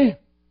seek me,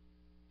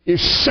 ye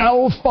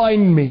shall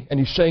find me. And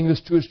He's saying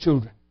this to His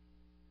children.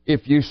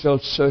 If you shall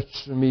search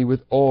for me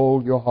with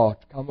all your heart.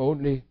 Come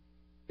only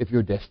if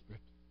you're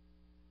desperate.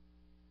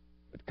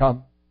 But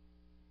come.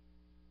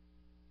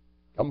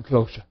 Come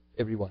closer,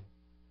 everyone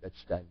that's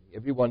standing,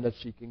 everyone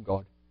that's seeking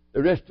God.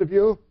 The rest of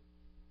you,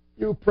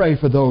 you pray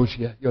for those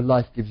here. Your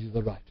life gives you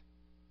the right.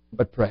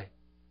 But pray.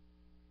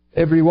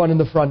 Everyone in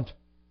the front,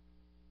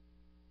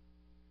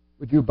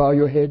 Would you bow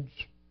your heads?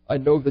 I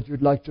know that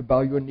you'd like to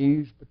bow your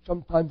knees, but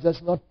sometimes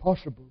that's not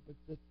possible. But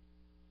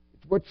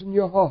it's what's in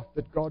your heart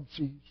that God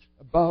sees.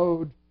 A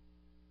bowed,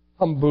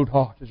 humbled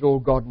heart is all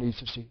God needs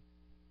to see.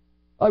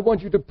 I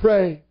want you to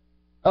pray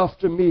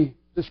after me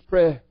this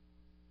prayer.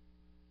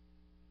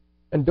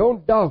 And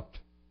don't doubt.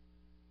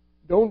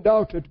 Don't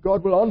doubt it.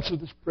 God will answer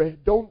this prayer.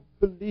 Don't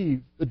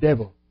believe the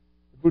devil.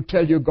 It will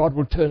tell you God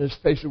will turn his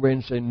face away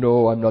and say,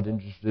 no, I'm not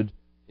interested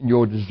in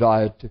your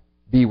desire to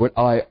be what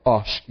I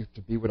ask you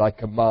to be, what I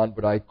command,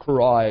 what I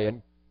cry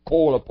and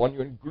call upon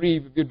you and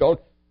grieve if you don't.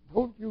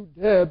 Don't you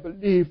dare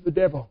believe the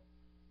devil.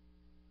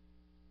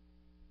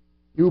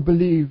 You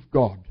believe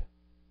God.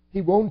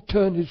 He won't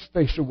turn his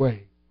face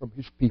away from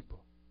his people,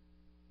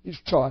 his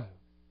child,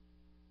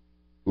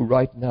 who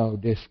right now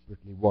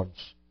desperately wants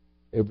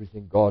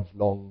everything God's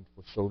longed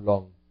for so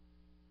long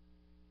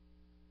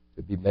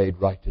to be made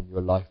right in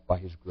your life by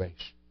his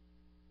grace.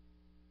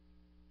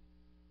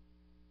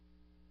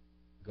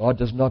 God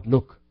does not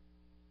look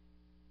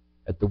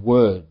at the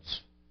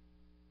words.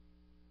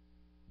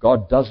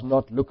 God does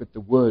not look at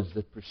the words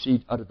that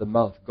proceed out of the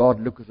mouth. God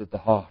looketh at the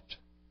heart,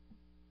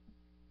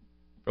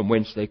 from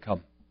whence they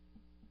come.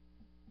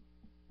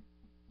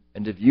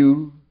 And if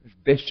you, as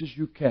best as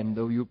you can,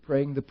 though you're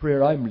praying the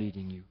prayer I'm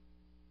leading you,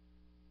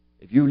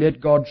 if you let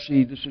God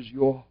see this is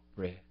your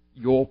prayer,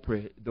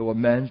 though a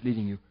man's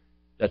leading you,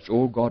 that's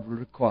all God will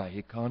require.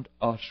 He can't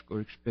ask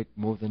or expect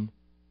more than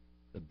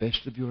the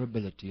best of your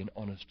ability and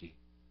honesty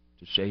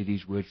to say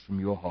these words from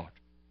your heart.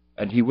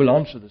 And he will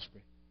answer this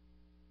prayer.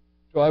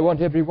 So I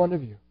want every one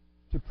of you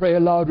to pray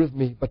aloud with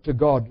me, but to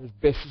God as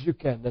best as you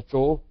can. That's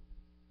all.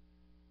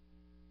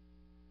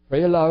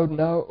 Pray aloud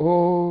now.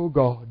 Oh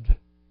God,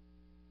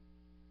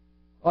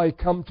 I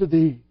come to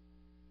thee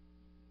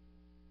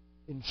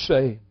in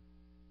shame,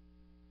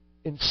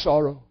 in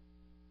sorrow,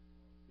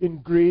 in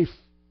grief,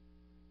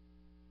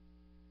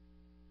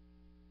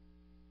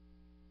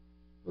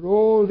 for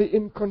all the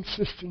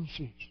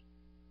inconsistencies,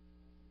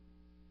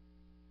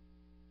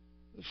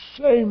 the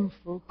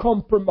shameful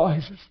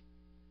compromises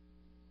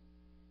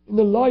in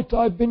the light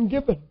I've been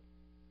given,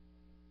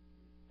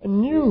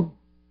 and knew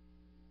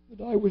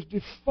that I was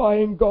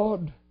defying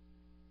God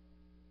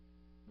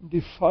and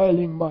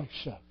defiling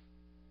myself.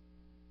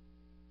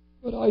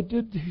 But I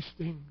did these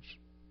things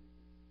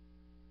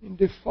in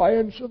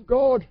defiance of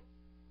God.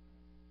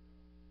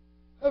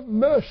 Have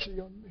mercy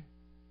on me.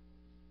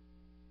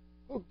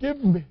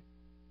 Forgive me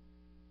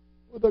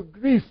for the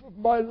grief of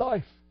my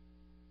life.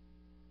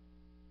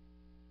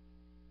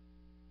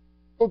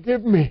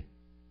 Forgive me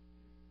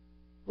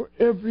for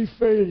every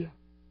failure,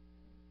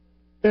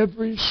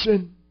 every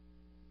sin.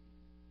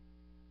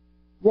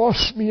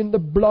 Wash me in the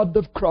blood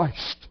of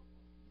Christ.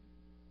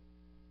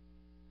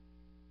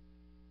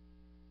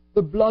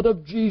 The blood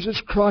of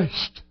Jesus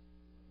Christ,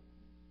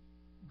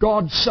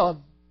 God's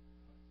Son,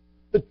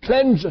 that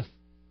cleanseth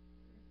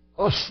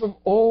us from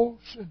all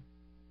sin.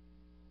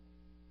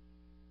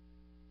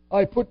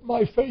 I put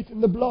my faith in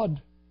the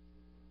blood.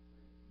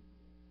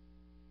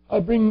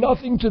 I bring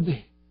nothing to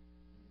thee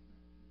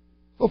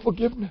for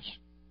forgiveness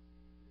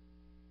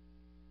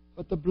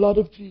but the blood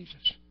of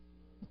Jesus,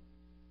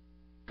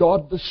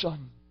 God the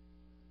Son.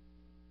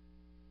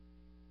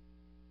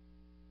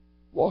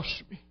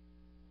 Wash me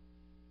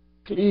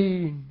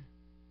clean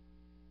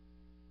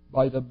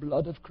by the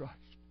blood of Christ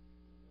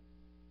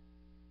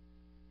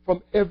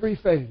from every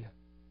failure,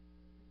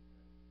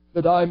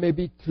 that I may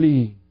be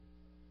clean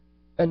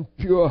and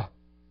pure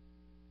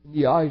in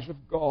the eyes of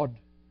God,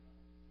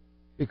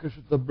 because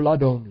of the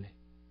blood only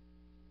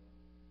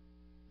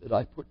that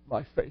I put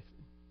my faith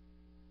in.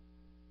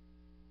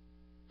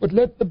 But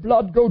let the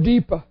blood go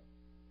deeper.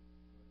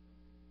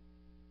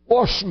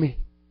 Wash me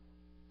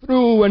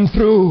through and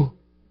through,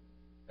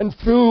 and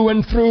through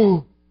and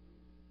through,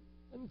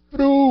 and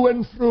through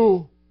and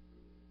through.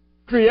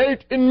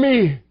 Create in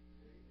me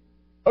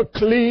a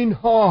clean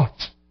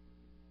heart,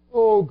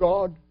 O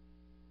God,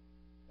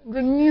 and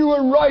renew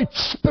a right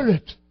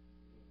spirit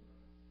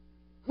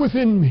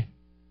within me.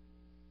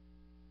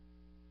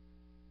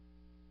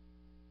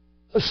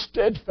 A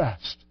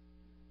steadfast,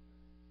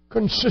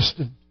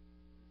 consistent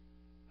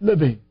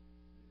living,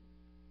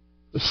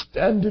 the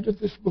standard of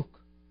this book,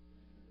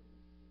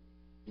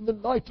 in the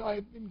light I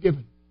have been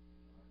given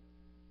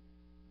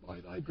by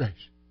thy grace.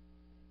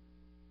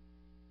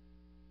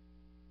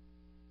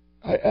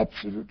 I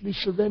absolutely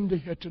surrender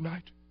here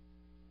tonight.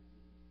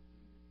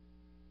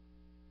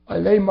 I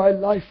lay my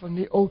life on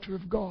the altar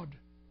of God.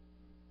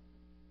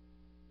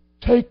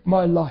 Take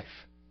my life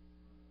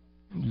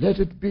and let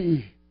it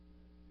be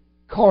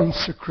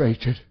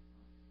consecrated,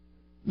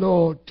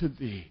 Lord, to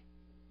thee.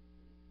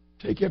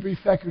 Take every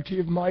faculty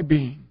of my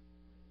being,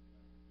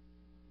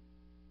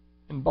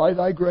 and by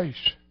thy grace,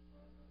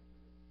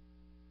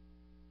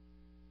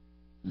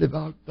 live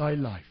out thy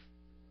life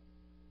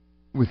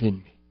within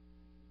me.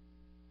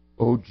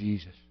 O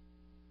Jesus,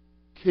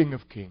 King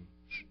of kings,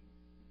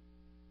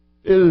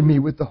 fill me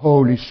with the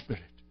Holy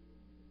Spirit.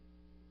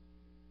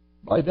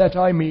 By that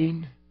I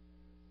mean,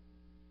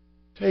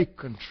 take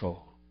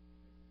control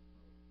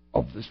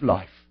of this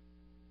life.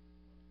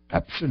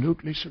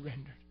 absolutely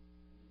surrendered,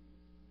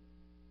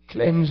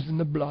 cleansed in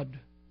the blood,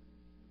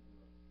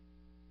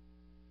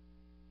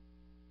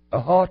 a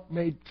heart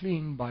made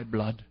clean by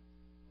blood,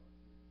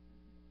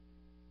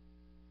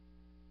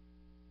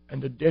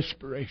 and a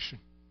desperation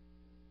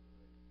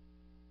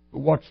for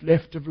what's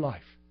left of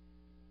life,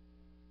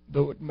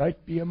 though it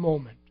might be a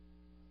moment,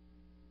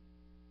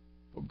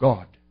 for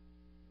God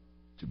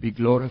to be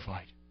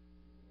glorified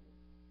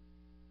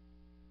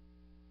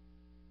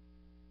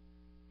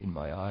in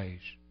my eyes,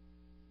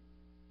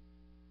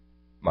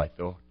 my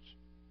thoughts,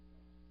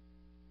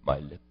 my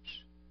lips,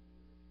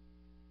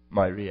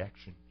 my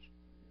reactions.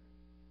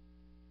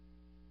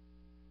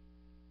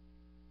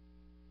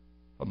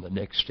 From the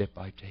next step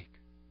I take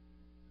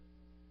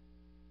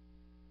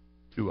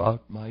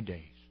throughout my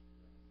days,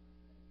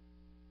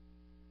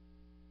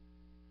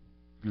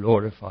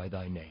 glorify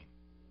thy name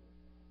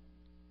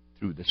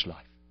through this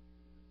life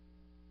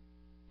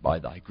by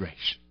thy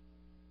grace.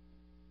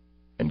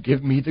 And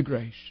give me the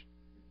grace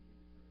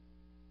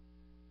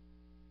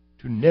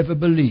to never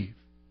believe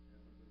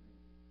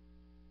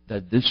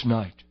that this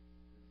night,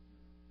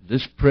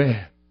 this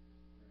prayer,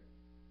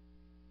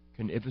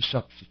 can ever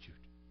substitute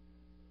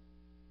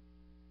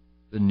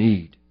the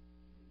need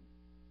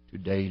to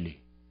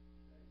daily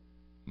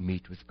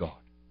meet with God,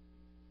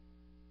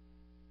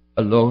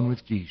 alone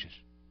with Jesus,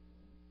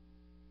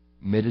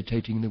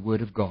 meditating the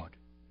Word of God,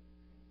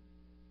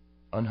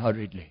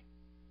 unhurriedly,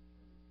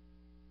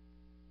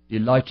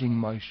 delighting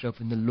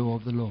myself in the law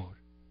of the Lord,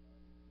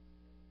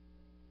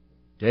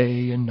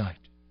 day and night,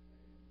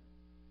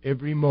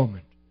 every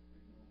moment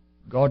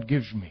God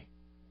gives me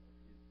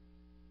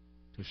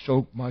to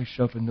soak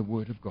myself in the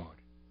Word of God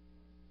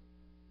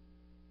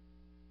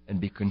and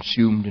be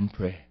consumed in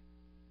prayer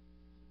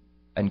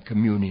and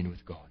communion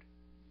with God.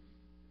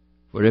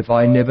 For if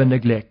I never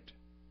neglect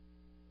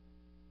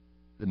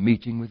the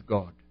meeting with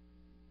God,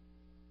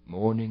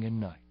 morning and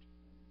night,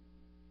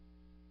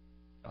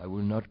 I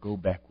will not go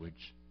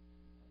backwards,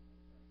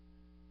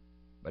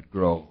 but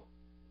grow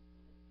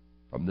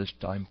from this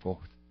time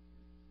forth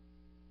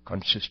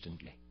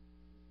consistently,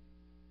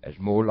 as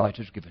more light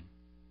is given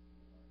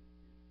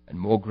and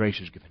more grace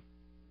is given,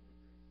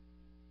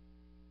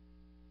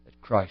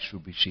 that Christ will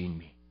be seen in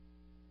me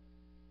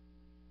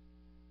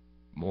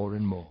more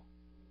and more.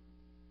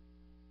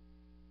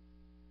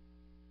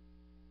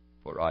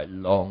 For I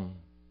long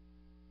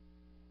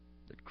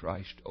that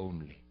Christ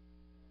only,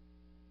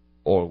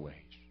 always,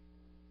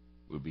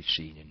 will be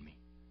seen in me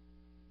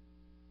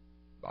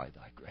by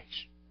thy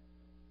grace.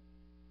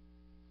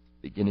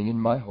 Beginning in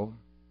my home,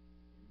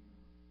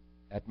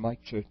 at my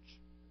church,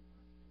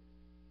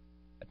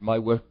 at my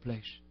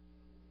workplace,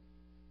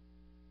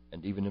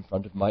 and even in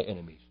front of my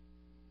enemies.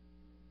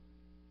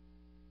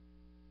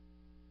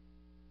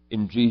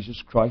 In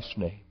Jesus Christ's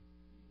name,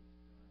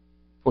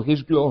 for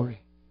His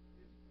glory.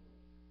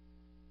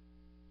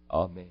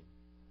 Amen.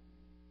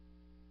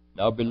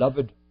 Now,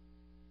 beloved,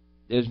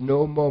 there's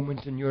no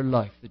moment in your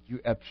life that you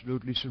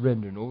absolutely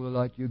surrender and all the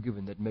light you're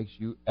given that makes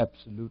you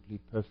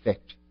absolutely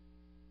perfect.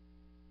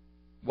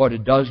 What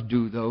it does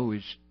do, though,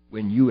 is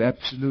when you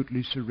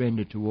absolutely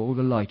surrender to all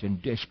the light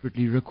and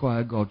desperately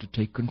require God to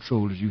take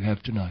control as you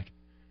have tonight.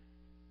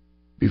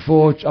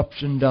 Before it's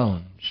ups and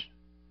downs,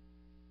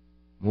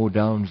 more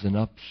downs than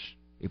ups,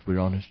 if we're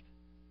honest.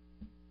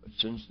 But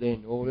since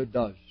then, all it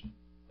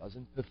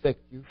doesn't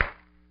perfect you.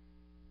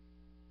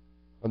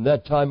 From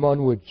that time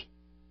onwards,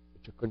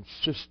 it's a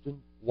consistent,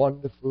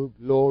 wonderful,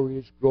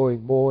 glorious,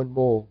 growing more and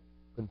more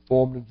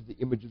conformed into the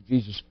image of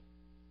Jesus.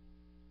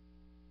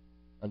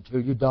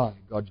 Until you die,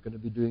 God's going to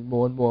be doing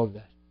more and more of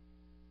that.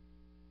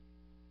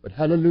 But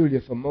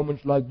hallelujah, for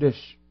moments like this,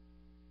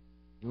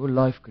 your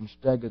life can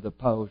stagger the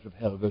powers of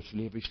hell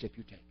virtually every step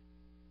you take.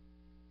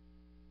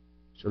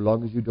 So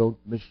long as you don't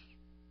miss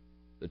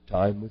the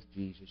time with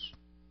Jesus.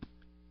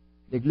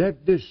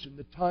 Neglect this in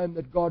the time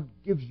that God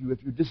gives you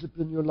if you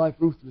discipline your life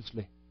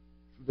ruthlessly,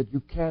 so that you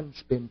can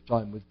spend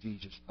time with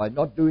Jesus by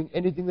not doing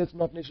anything that's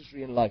not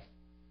necessary in life,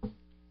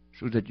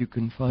 so that you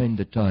can find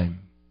the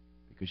time,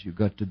 because you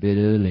got to bed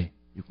early,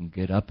 you can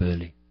get up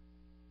early,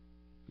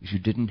 because you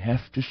didn't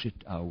have to sit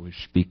hours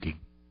speaking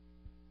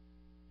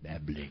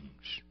babblings.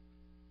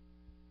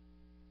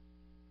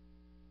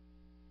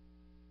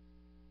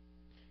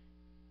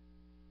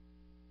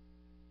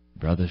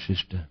 Brother,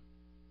 sister,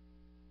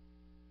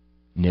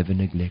 never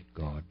neglect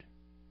God.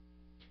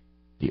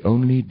 The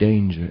only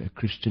danger a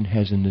Christian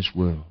has in this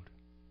world,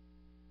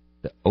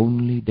 the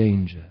only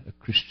danger a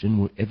Christian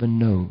will ever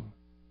know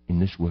in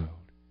this world,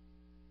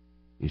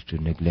 is to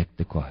neglect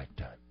the quiet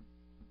time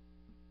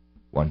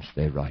once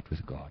they're right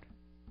with God.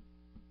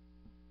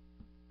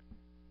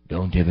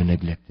 Don't ever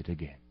neglect it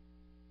again.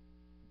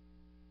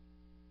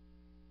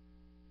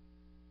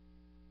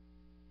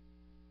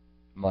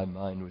 My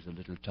mind was a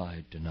little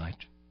tired tonight.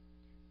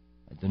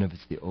 I don't know if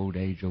it's the old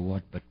age or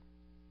what, but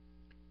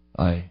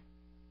I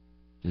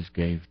just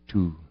gave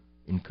 2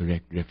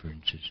 incorrect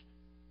references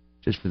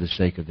just for the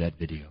sake of that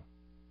video.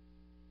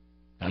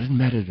 Doesn't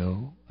matter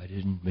though, I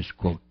didn't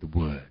misquote the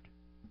word.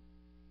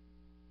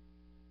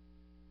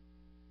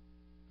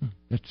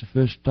 That's the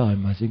first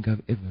time I think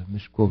I've ever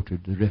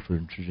misquoted the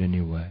references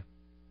anywhere.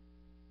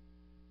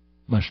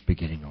 Must be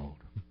getting old.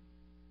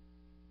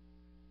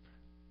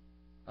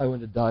 I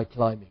want to die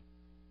climbing.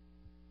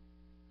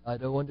 I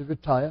don't want to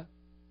retire.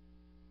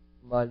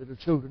 My little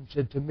children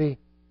said to me,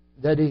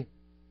 Daddy,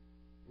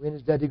 when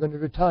is Daddy going to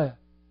retire?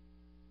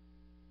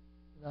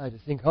 And I had to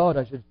think hard.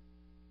 I said,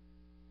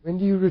 when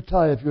do you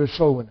retire if you're a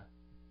soul winner?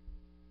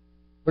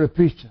 Or a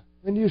preacher?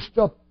 When do you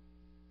stop?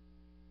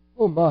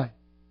 Oh my,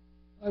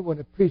 I want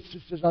to preach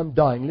just as I'm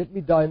dying. Let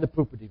me die in the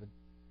pulpit even.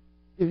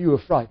 Give you a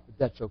fright, but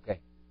that's okay.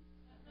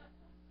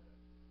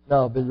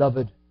 Now,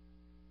 beloved,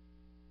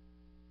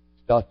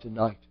 start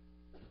tonight.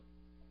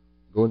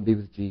 Go and be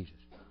with Jesus.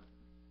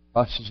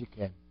 Fast as you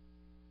can.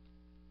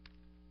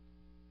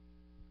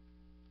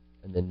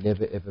 And then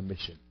never ever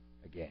miss Him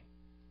again.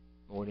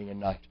 Morning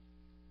and night.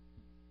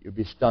 You'll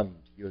be stunned.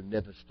 You'll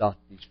never start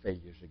these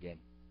failures again.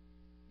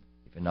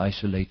 If an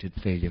isolated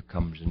failure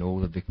comes and all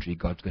the victory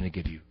God's going to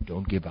give you,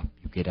 don't give up.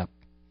 You get up.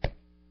 You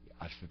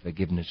ask for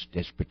forgiveness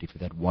desperately for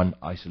that one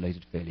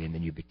isolated failure, and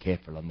then you be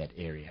careful on that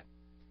area.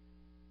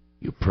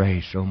 You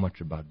pray so much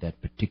about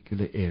that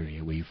particular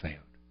area where you failed.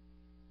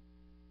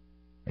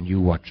 And you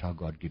watch how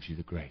God gives you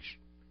the grace.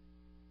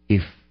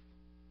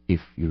 If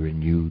you're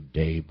renewed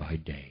day by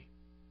day,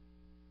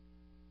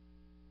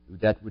 do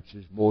that which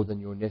is more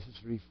than your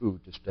necessary food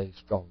to stay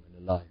strong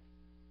and alive.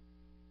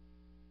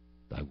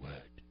 Thy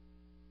word.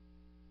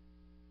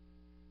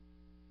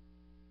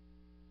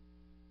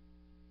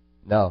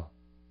 Now,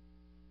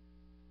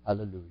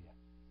 hallelujah.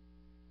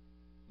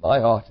 My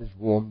heart is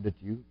warmed at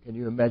you. Can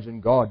you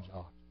imagine God's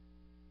heart?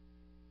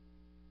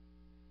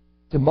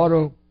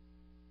 Tomorrow,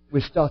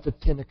 we start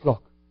at 10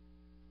 o'clock.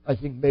 I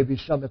think maybe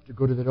some have to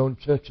go to their own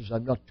churches.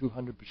 I'm not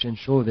 200%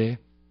 sure there.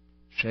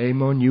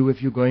 Shame on you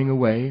if you're going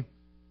away.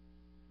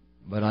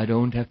 But I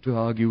don't have to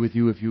argue with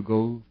you if you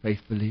go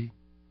faithfully.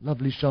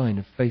 Lovely sign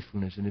of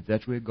faithfulness, and if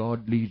that's where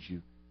God leads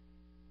you.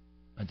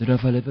 I don't know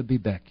if I'll ever be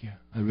back here.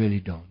 I really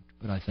don't.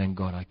 But I thank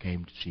God I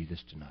came to see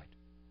this tonight.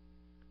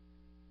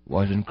 It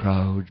wasn't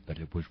crowds, but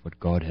it was what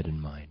God had in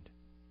mind.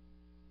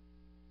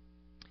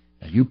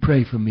 Now you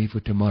pray for me for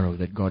tomorrow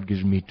that God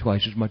gives me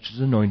twice as much as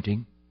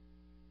anointing,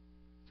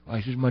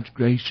 twice as much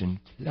grace and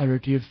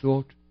clarity of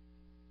thought,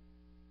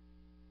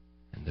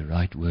 and the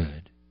right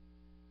word.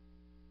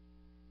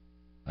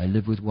 I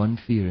live with one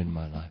fear in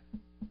my life,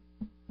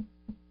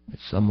 that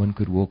someone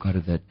could walk out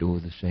of that door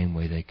the same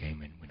way they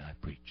came in when I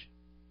preach.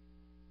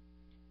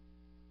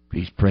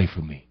 Please pray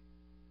for me,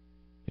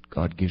 that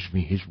God gives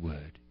me His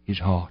word, His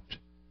heart,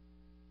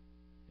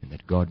 and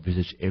that God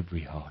visits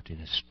every heart in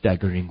a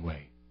staggering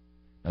way.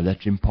 Now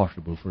that's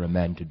impossible for a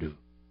man to do,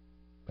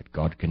 but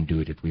God can do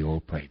it if we all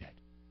pray that.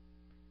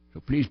 So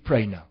please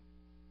pray now.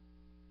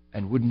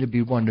 And wouldn't it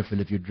be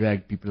wonderful if you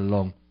dragged people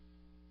along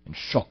and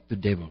shocked the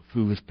devil,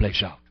 threw this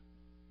place out?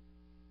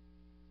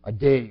 I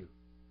dare you.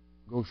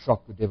 Go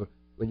shock the devil.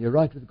 When you're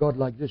right with God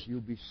like this, you'll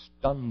be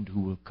stunned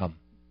who will come.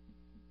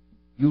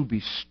 You'll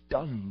be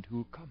stunned who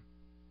will come.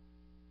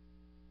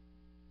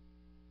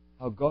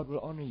 How God will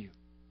honor you.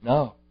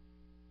 Now.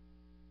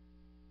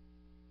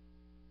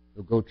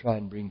 So go try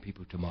and bring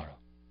people tomorrow.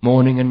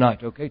 Morning and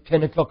night, okay?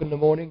 10 o'clock in the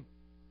morning.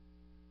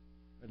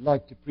 I'd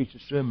like to preach a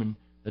sermon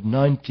that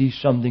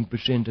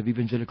 90-something% of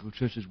evangelical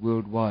churches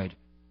worldwide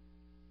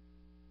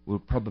will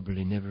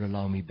probably never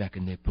allow me back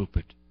in their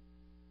pulpit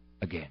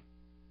again.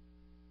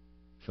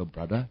 So,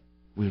 brother,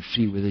 we'll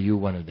see whether you're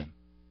one of them.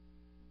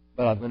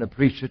 But I'm going to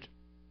preach it.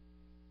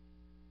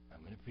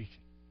 I'm going to preach it.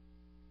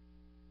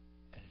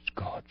 And it's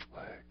God's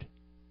word.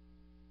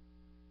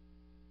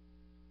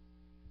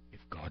 If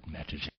God matters.